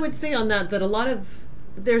 And I would say on that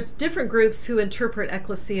there's different groups who interpret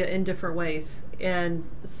Ecclesia in different ways. And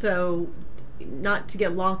so not to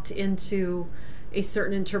get locked into a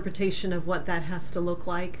certain interpretation of what that has to look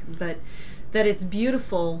like, but that it's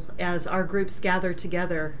beautiful as our groups gather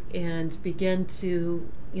together and begin to,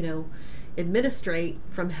 administrate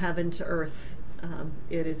from heaven to earth.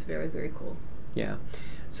 It is very, very cool. Yeah.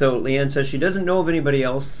 So Leanne says she doesn't know of anybody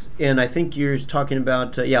else, and I think you're talking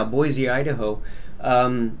about, Boise, Idaho.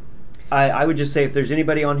 I would just say if there's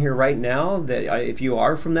anybody on here right now that if you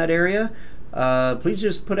are from that area, please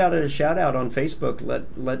just put out a shout out on Facebook.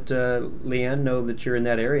 Let Leanne know that you're in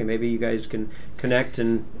that area. Maybe you guys can connect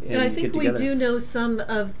and I think get we together. do know some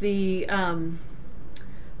of the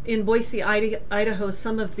in Boise, Idaho,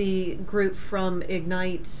 some of the group from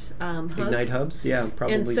Ignite Hubs. Ignite Hubs, yeah,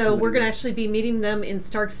 probably. And so we're going to actually be meeting them in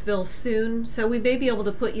Starksville soon. So we may be able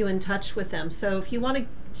to put you in touch with them. So if you want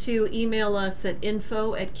to email us at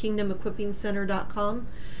info@kingdomequippingcenter.com,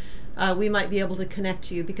 we might be able to connect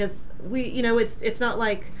you, because it's not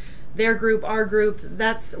like their group, our group.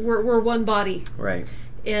 We're one body. Right.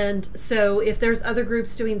 And so if there's other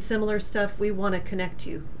groups doing similar stuff, we want to connect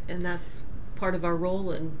you, and that's part of our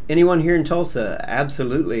role. And anyone here in Tulsa,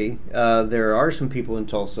 absolutely. There are some people in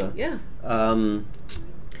Tulsa. Yeah.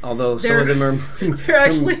 Although some of them are they're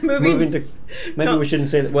actually moving to. Maybe we shouldn't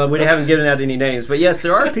say that. Well, we haven't given out any names, but yes,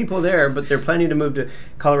 there are people there. But they're planning to move to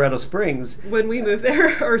Colorado Springs when we move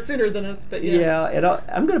there, or sooner than us. But yeah. Yeah, and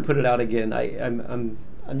I'm going to put it out again. I'm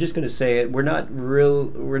just going to say it. We're not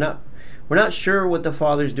sure what the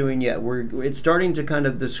Father's doing yet. It's starting to kind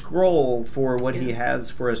of, the scroll for what He has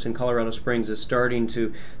for us in Colorado Springs is starting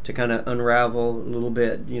to kind of unravel a little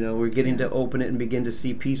bit. We're getting to open it and begin to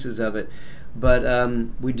see pieces of it. But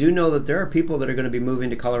we do know that there are people that are going to be moving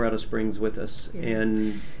to Colorado Springs with us. Yeah.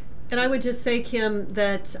 And I would just say, Kim,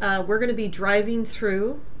 that we're going to be driving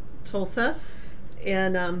through Tulsa,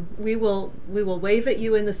 and we will wave at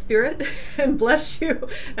you in the spirit and bless you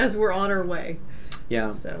as we're on our way.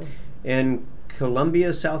 Yeah. So. And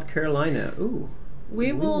Columbia, South Carolina. Ooh.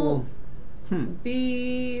 We will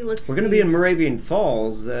be, we're going to be in Moravian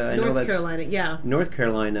Falls. North Carolina, yeah. North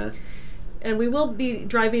Carolina. And we will be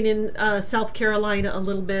driving in South Carolina a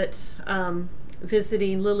little bit,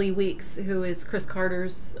 visiting Lily Weeks, who is Chris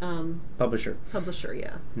Carter's publisher.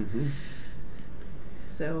 Yeah. Mm-hmm.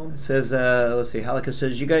 So it says, let's see, Halika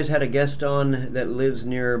says, you guys had a guest on that lives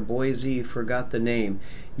near Boise, forgot the name.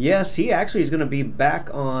 Yes, he actually is going to be back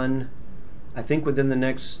on, I think, within the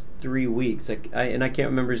next 3 weeks. And I can't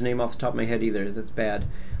remember his name off the top of my head either. That's bad.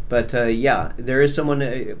 But yeah, there is someone,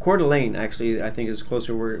 Coeur d'Alene actually, I think is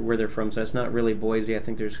closer where they're from. So that's not really Boise. I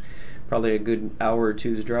think there's probably a good hour or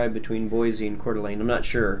two's drive between Boise and Coeur d'Alene. I'm not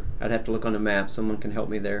sure. I'd have to look on a map. Someone can help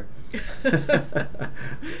me there.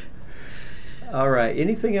 All right.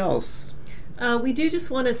 Anything else? We do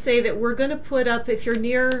just want to say that we're going to put up, if you're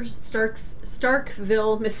near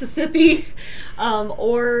Starkville, Mississippi,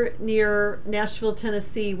 or near Nashville,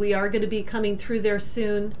 Tennessee, we are going to be coming through there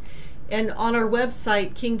soon. And on our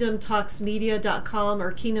website, kingdomtalksmedia.com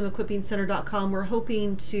or kingdomequippingcenter.com, we're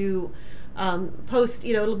hoping to post,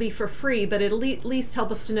 it'll be for free, but it'll at least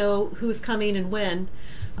help us to know who's coming and when.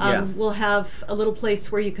 We'll have a little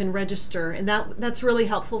place where you can register, and that's really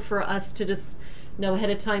helpful for us to just know ahead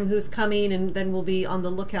of time who's coming, and then we'll be on the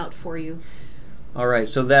lookout for you. All right,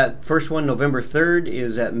 so that first one, November 3rd,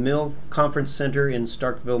 is at Mill Conference Center in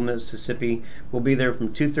Starkville, Mississippi. We'll be there from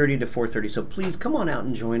 2:30 to 4:30, so please come on out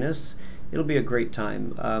and join us. It'll be a great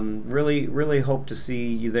time. Really, really hope to see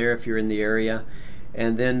you there if you're in the area.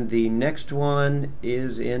 And then the next one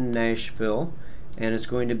is in Nashville, and it's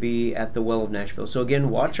going to be at the Well of Nashville. So again,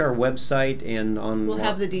 watch our website and we'll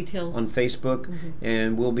have the details on Facebook,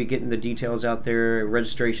 and we'll be getting the details out there.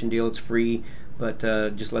 Registration deal, it's free, but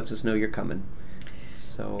just lets us know you're coming.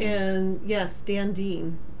 So. And yes, Dan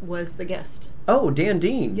Dean was the guest. Oh, Dan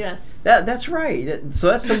Dean. Yes. That's right. So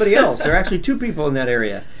that's somebody else. There are actually two people in that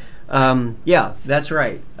area. Yeah, that's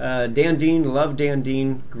right. Dan Dean, love Dan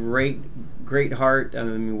Dean. Great heart. I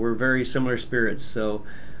mean, we're very similar spirits. So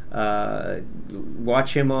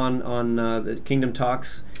watch him on the Kingdom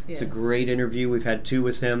Talks. Yes. It's a great interview. We've had 2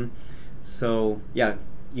 with him. So yeah,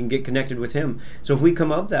 you can get connected with him. So if we come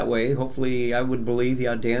up that way, hopefully, I would believe,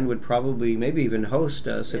 Dan would probably maybe even host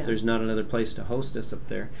us if there's not another place to host us up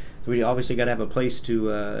there. So we obviously got to have a place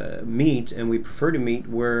to meet, and we prefer to meet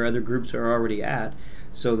where other groups are already at,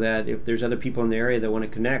 so that if there's other people in the area that want to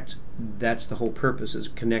connect, that's the whole purpose, is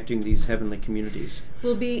connecting these heavenly communities.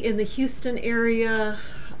 We'll be in the Houston area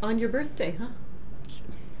on your birthday, huh?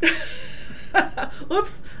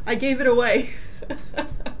 Whoops, I gave it away.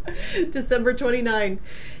 December 29.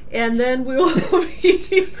 And then we will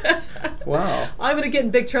be... Wow. I'm going to get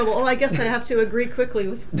in big trouble. Oh, I guess I have to agree quickly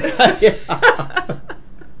with...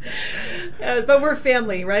 But we're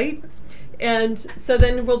family, right? And so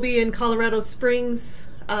then we'll be in Colorado Springs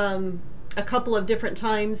a couple of different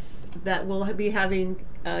times that we'll be having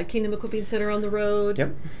Kingdom Equipping Center on the road.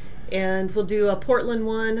 Yep. And we'll do a Portland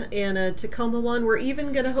one and a Tacoma one. We're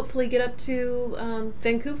even going to hopefully get up to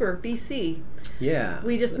Vancouver, BC. Yeah.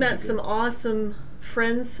 We just met some awesome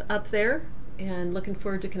friends up there, and looking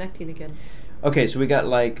forward to connecting again. Okay, so we got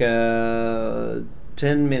like 10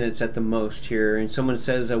 minutes at the most here, and someone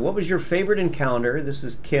says, what was your favorite encounter? This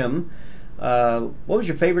is Kim. What was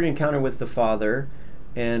your favorite encounter with the Father?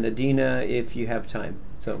 And Adena, if you have time.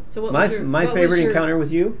 So what my was your, my what favorite was your, encounter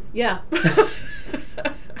with you? Yeah.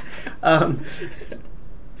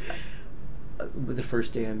 The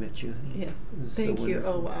first day I met you. Yes. Thank you.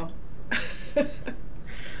 Oh, wow.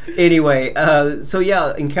 Anyway, so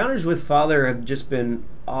yeah, encounters with Father have just been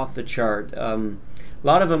off the chart. A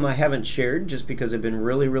lot of them I haven't shared just because they've been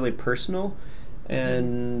really, really personal.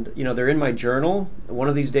 And, you know, they're in my journal. One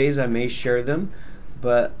of these days I may share them.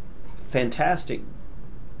 But fantastical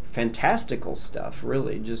stuff,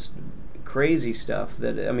 really. Just crazy stuff.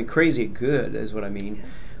 Crazy good is what I mean. Yeah.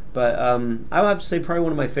 But I would have to say probably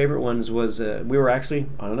one of my favorite ones was we were actually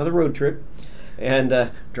on another road trip.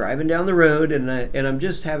 And driving down the road, and I'm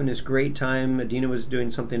just having this great time. Adena was doing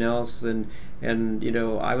something else, and you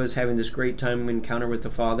know, I was having this great time encounter with the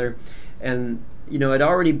Father, and you know, I'd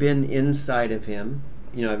already been inside of him.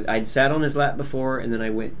 You know, I'd sat on his lap before, and then I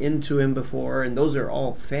went into him before, and those are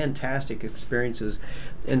all fantastic experiences.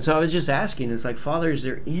 And so I was just asking, it's like, Father, is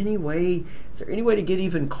there any way to get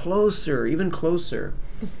even closer?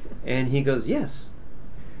 And he goes, yes.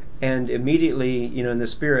 And immediately, you know, in the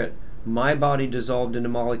Spirit, my body dissolved into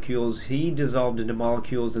molecules, he dissolved into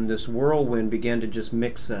molecules, and this whirlwind began to just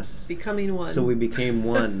mix us. Becoming one. So we became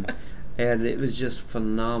one. And it was just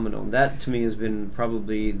phenomenal. That, to me, has been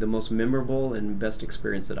probably the most memorable and best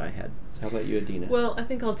experience that I had. So how about you, Adena? Well, I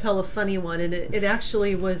think I'll tell a funny one, and it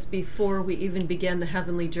actually was before we even began the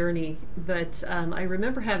heavenly journey. But I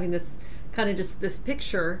remember having this kind of just this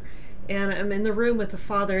picture, and I'm in the room with the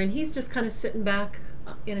Father, and he's just kind of sitting back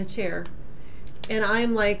in a chair. And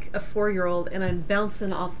I'm like a 4-year-old, and I'm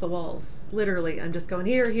bouncing off the walls. Literally, I'm just going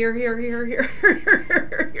here, here, here, here, here,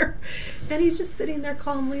 here. And he's just sitting there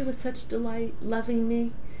calmly with such delight, loving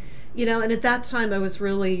me. You know, and at that time, I was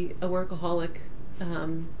really a workaholic.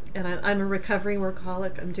 And I'm a recovering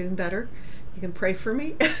workaholic. I'm doing better. You can pray for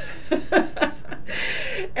me.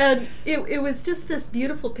 And it was just this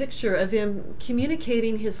beautiful picture of him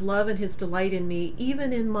communicating his love and his delight in me,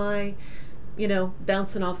 even in my, you know,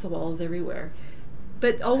 bouncing off the walls everywhere.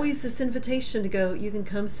 But always this invitation to go, you can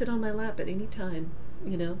come sit on my lap at any time,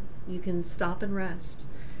 you know, you can stop and rest.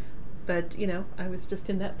 But, you know, I was just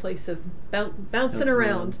in that place of bouncing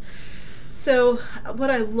around. So what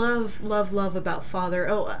I love about Father,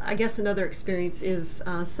 I guess another experience is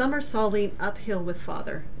somersaulting uphill with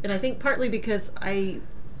Father. And I think partly because I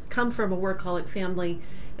come from a workaholic family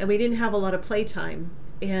and we didn't have a lot of playtime.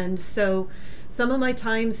 And so some of my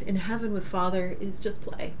times in heaven with Father is just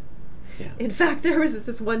play. Yeah. In fact, there was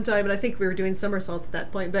this one time, and I think we were doing somersaults at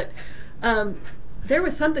that point, but there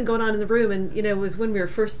was something going on in the room, and you know, it was when we were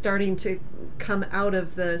first starting to come out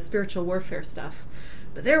of the spiritual warfare stuff.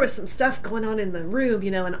 But there was some stuff going on in the room,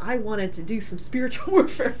 you know, and I wanted to do some spiritual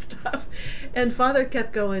warfare stuff. And Father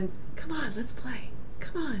kept going, come on, let's play.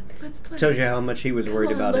 Come on, let's play. Tells you how much he was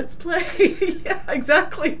worried about let's it. Let's play. Yeah,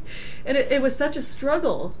 exactly. And it was such a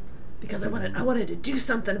struggle because I wanted to do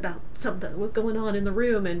something about something that was going on in the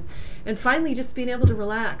room, and finally just being able to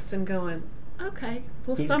relax and going, okay,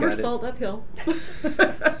 we'll somersault uphill.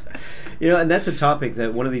 You know, and that's a topic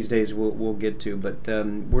that one of these days we'll get to, but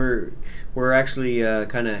we're actually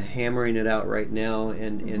kind of hammering it out right now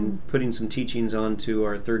and putting some teachings onto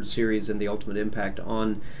our third series and the ultimate impact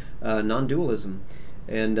on non-dualism.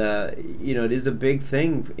 And you know, it is a big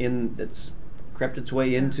thing that's crept its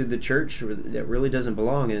way into the church that really doesn't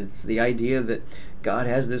belong, and it's the idea that God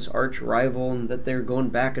has this arch rival and that they're going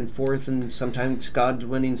back and forth, and sometimes God's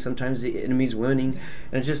winning, sometimes the enemy's winning,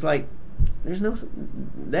 and it's just like,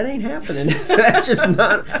 that ain't happening. That's just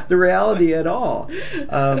not the reality at all.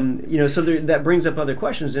 You know, so that brings up other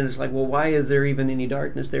questions, and it's like, well, why is there even any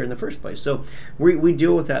darkness there in the first place? So we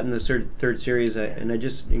deal with that in the third series, and I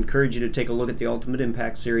just encourage you to take a look at the Ultimate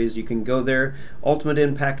Impact series. You can go there,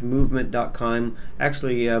 ultimateimpactmovement.com.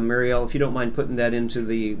 Actually, Marielle, if you don't mind putting that into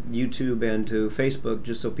the YouTube and to Facebook,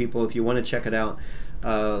 just so people, if you want to check it out,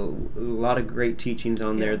 a lot of great teachings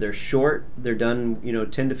on there. They're short. They're done,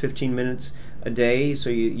 10 to 15 minutes a day. So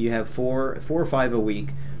you have four or five a week.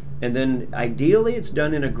 And then ideally it's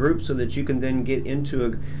done in a group so that you can then get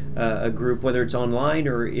into a group, whether it's online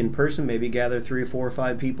or in person, maybe gather 3 or 4 or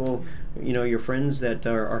 5 people, your friends that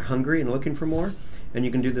are hungry and looking for more. And you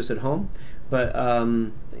can do this at home. But,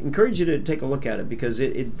 encourage you to take a look at it, because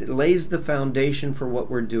it lays the foundation for what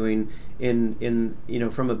we're doing in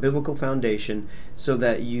from a biblical foundation, so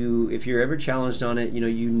that if you're ever challenged on it,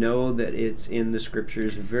 you know that it's in the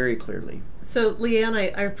scriptures very clearly. So Leanne,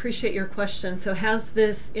 I appreciate your question. So has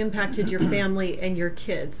this impacted your family and your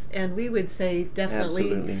kids? And we would say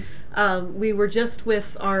definitely. Absolutely. We were just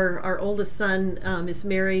with our oldest son, is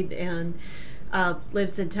married and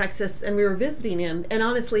lives in Texas, and we were visiting him, and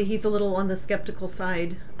honestly he's a little on the skeptical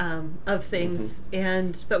side of things,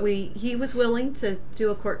 but he was willing to do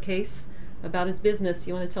a court case about his business.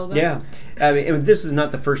 You want to tell about it? Yeah. I mean, this is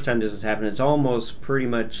not the first time this has happened. It's almost pretty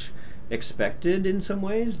much expected in some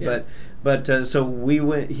ways, Yeah. but so we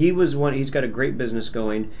went. He's got a great business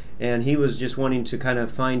going, and he was just wanting to kind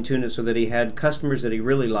of fine tune it so that he had customers that he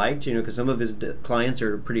really liked, because some of his clients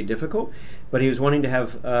are pretty difficult, but he was wanting to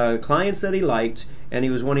have clients that he liked, and he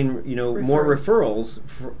was wanting more referrals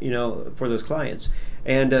for those clients.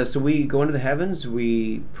 And so we go into the heavens,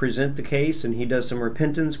 we present the case, and he does some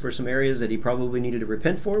repentance for some areas that he probably needed to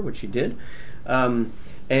repent for, which he did. We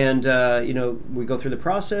go through the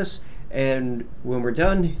process, and when we're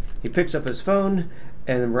done, he picks up his phone,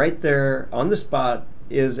 and right there on the spot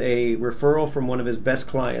is a referral from one of his best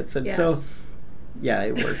clients. And so, yeah,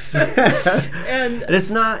 it works. and it's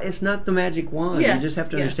not the magic wand. Yes, you just have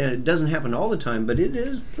to understand it doesn't happen all the time, but it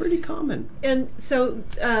is pretty common. And so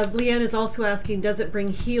Leanne is also asking, does it bring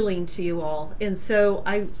healing to you all? And so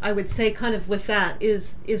I would say, kind of with that,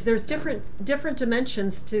 is there's different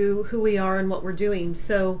dimensions to who we are and what we're doing.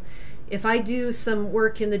 So if I do some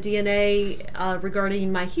work in the DNA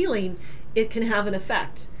regarding my healing, it can have an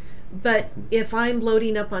effect. But if I'm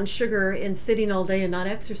loading up on sugar and sitting all day and not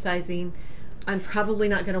exercising, I'm probably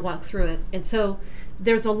not going to walk through it. And so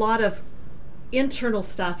there's a lot of internal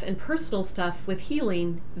stuff and personal stuff with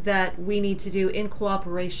healing that we need to do in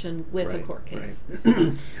cooperation with a court case.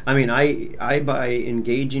 Right. I mean, I by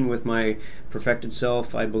engaging with my perfected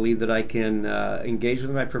self, I believe that I can engage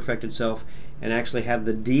with my perfected self and actually have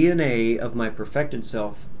the DNA of my perfected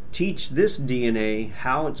self teach this DNA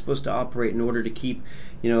how it's supposed to operate in order to keep,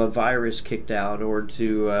 a virus kicked out, or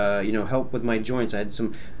to, help with my joints. I had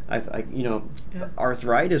some,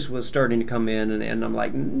 arthritis was starting to come in, and I'm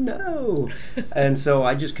like, no. And so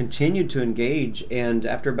I just continued to engage, and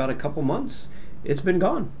after about a couple months, it's been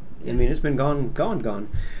gone. I mean, it's been gone.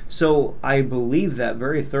 So I believe that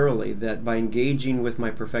very thoroughly, that by engaging with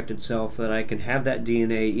my perfected self, that I can have that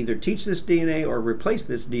DNA either teach this DNA or replace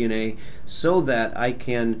this DNA, so that I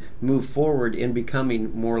can move forward in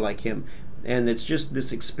becoming more like him. And it's just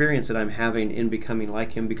this experience that I'm having in becoming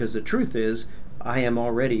like him, because the truth is, I am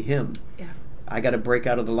already him. Yeah. I got to break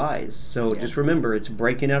out of the lies. So just remember, it's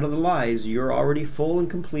breaking out of the lies. You're already full and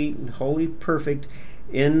complete and wholly perfect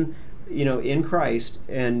in Christ,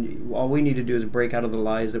 and all we need to do is break out of the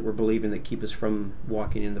lies that we're believing that keep us from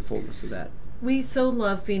walking in the fullness of that. We so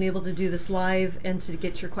love being able to do this live and to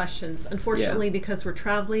get your questions. Unfortunately, because we're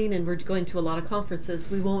traveling and we're going to a lot of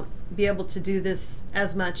conferences, we won't be able to do this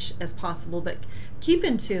as much as possible, but keep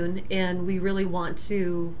in tune, and we really want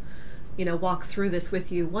to walk through this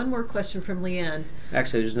with you. One more question from Leanne.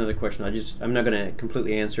 Actually, there's another question. I'm not going to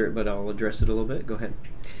completely answer it, but I'll address it a little bit. Go ahead.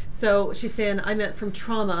 So she's saying, I meant from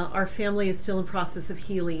trauma. Our family is still in process of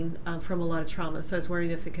healing from a lot of trauma. So I was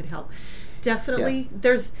wondering if it could help. Definitely. Yeah.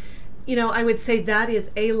 There's, I would say that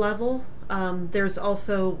is a level. There's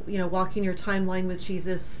also, walking your timeline with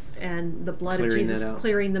Jesus and the blood of Jesus,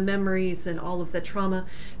 clearing the memories and all of the trauma.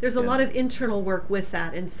 There's a lot of internal work with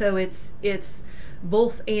that. And so it's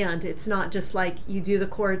both, and it's not just like you do the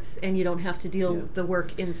courts and you don't have to deal the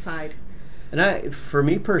work inside. And for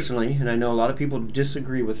me personally, and I know a lot of people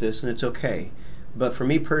disagree with this, and it's okay, but for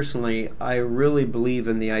me personally, I really believe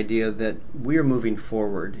in the idea that we are moving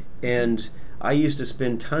forward. And I used to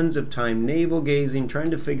spend tons of time navel-gazing,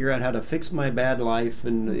 trying to figure out how to fix my bad life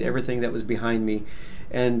and everything that was behind me.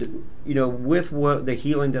 And, with the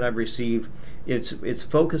healing that I've received, it's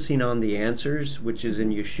focusing on the answers, which is in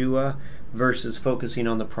Yeshua, versus focusing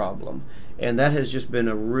on the problem. And that has just been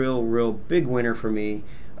a real big winner for me.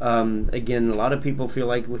 Again, a lot of people feel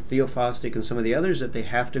like with Theophostic and some of the others that they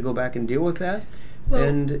have to go back and deal with that. Well,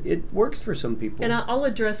 and it works for some people. And I'll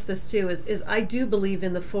address this too. Is I do believe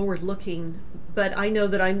in the forward looking, but I know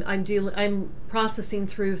that I'm processing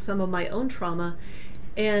through some of my own trauma,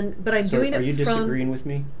 but I'm doing it from. Are you disagreeing with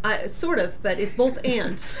me? Sort of, but it's both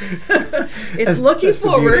and. It's looking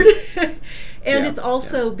forward, and it's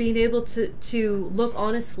also being able to look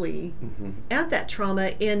honestly at that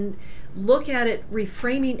trauma. And look at it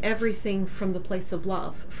reframing everything from the place of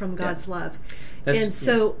love, from God's love. And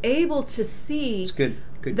so able to see it's good.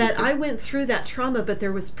 That I went through that trauma, but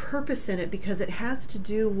there was purpose in it because it has to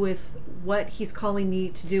do with what He's calling me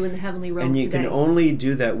to do in the heavenly realm today. And you can only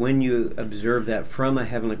do that when you observe that from a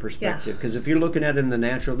heavenly perspective. Because if you're looking at it in the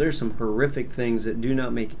natural, there's some horrific things that do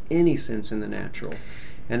not make any sense in the natural.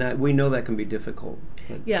 And we know that can be difficult.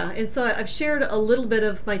 Yeah, and so I've shared a little bit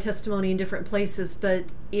of my testimony in different places, but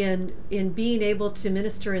in being able to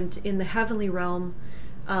minister in the heavenly realm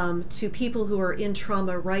to people who are in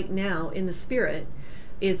trauma right now in the spirit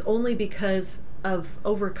is only because of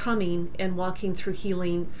overcoming and walking through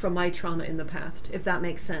healing from my trauma in the past, if that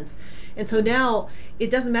makes sense. And so now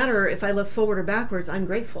it doesn't matter if I look forward or backwards. I'm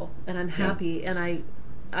grateful and I'm happy, and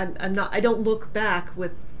I'm not. I don't look back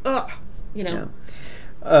with you know.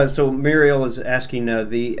 Yeah. So Muriel is asking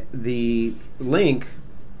the link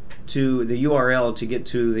to the URL to get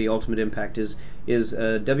to the Ultimate Impact is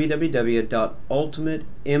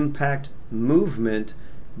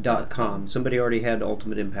www.ultimateimpactmovement.com. Somebody already had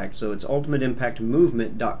Ultimate Impact, so it's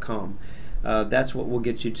ultimateimpactmovement.com. That's what will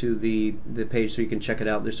get you to the page, so you can check it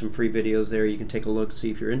out. There's some free videos there. You can take a look,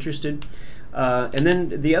 see if you're interested. And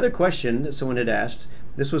then the other question that someone had asked,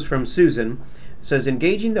 this was from Susan, says,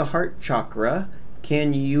 engaging the heart chakra,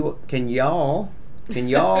 can y'all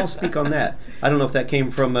speak on that? I don't know if that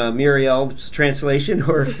came from Muriel's translation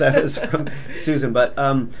or if that was from Susan, but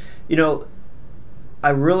you know,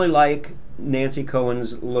 I really like Nancy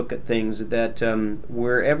Cohen's look at things, that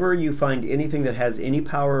wherever you find anything that has any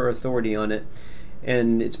power or authority on it,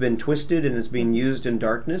 and it's been twisted and it's being used in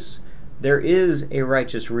darkness, there is a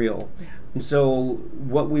righteous real. And so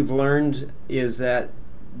what we've learned is that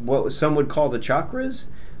what some would call the chakras,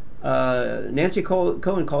 Nancy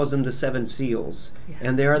Cohen calls them the seven seals,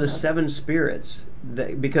 and they are the seven spirits.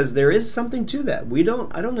 Because there is something to that.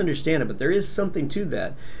 I don't understand it, but there is something to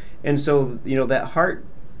that. And so, you know, that heart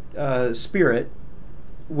spirit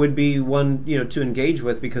would be one, you know, to engage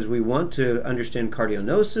with, because we want to understand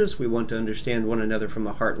cardionosis. We want to understand one another from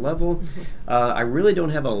a heart level. Mm-hmm. I really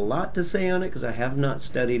don't have a lot to say on it because I have not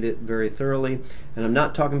studied it very thoroughly. And I'm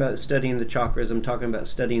not talking about studying the chakras. I'm talking about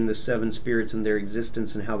studying the seven spirits and their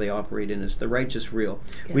existence and how they operate in us, the righteous real.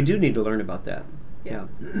 Yeah. We do need to learn about that. Yeah.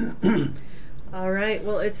 All right.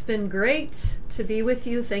 Well, it's been great to be with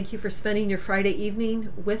you. Thank you for spending your Friday evening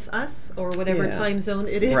with us, or whatever time zone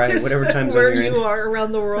it is. Right, whatever time zone where you're you in. are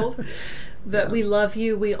around the world. But we love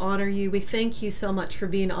you. We honor you. We thank you so much for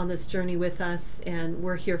being on this journey with us, and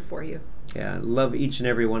we're here for you. Yeah, love each and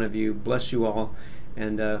every one of you. Bless you all.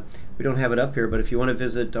 And we don't have it up here, but if you want to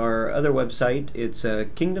visit our other website, it's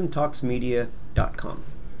kingdomtalksmedia.com.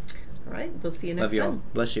 All right. We'll see you next time. Love you all.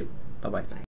 Bless you. Bye-bye. Bye.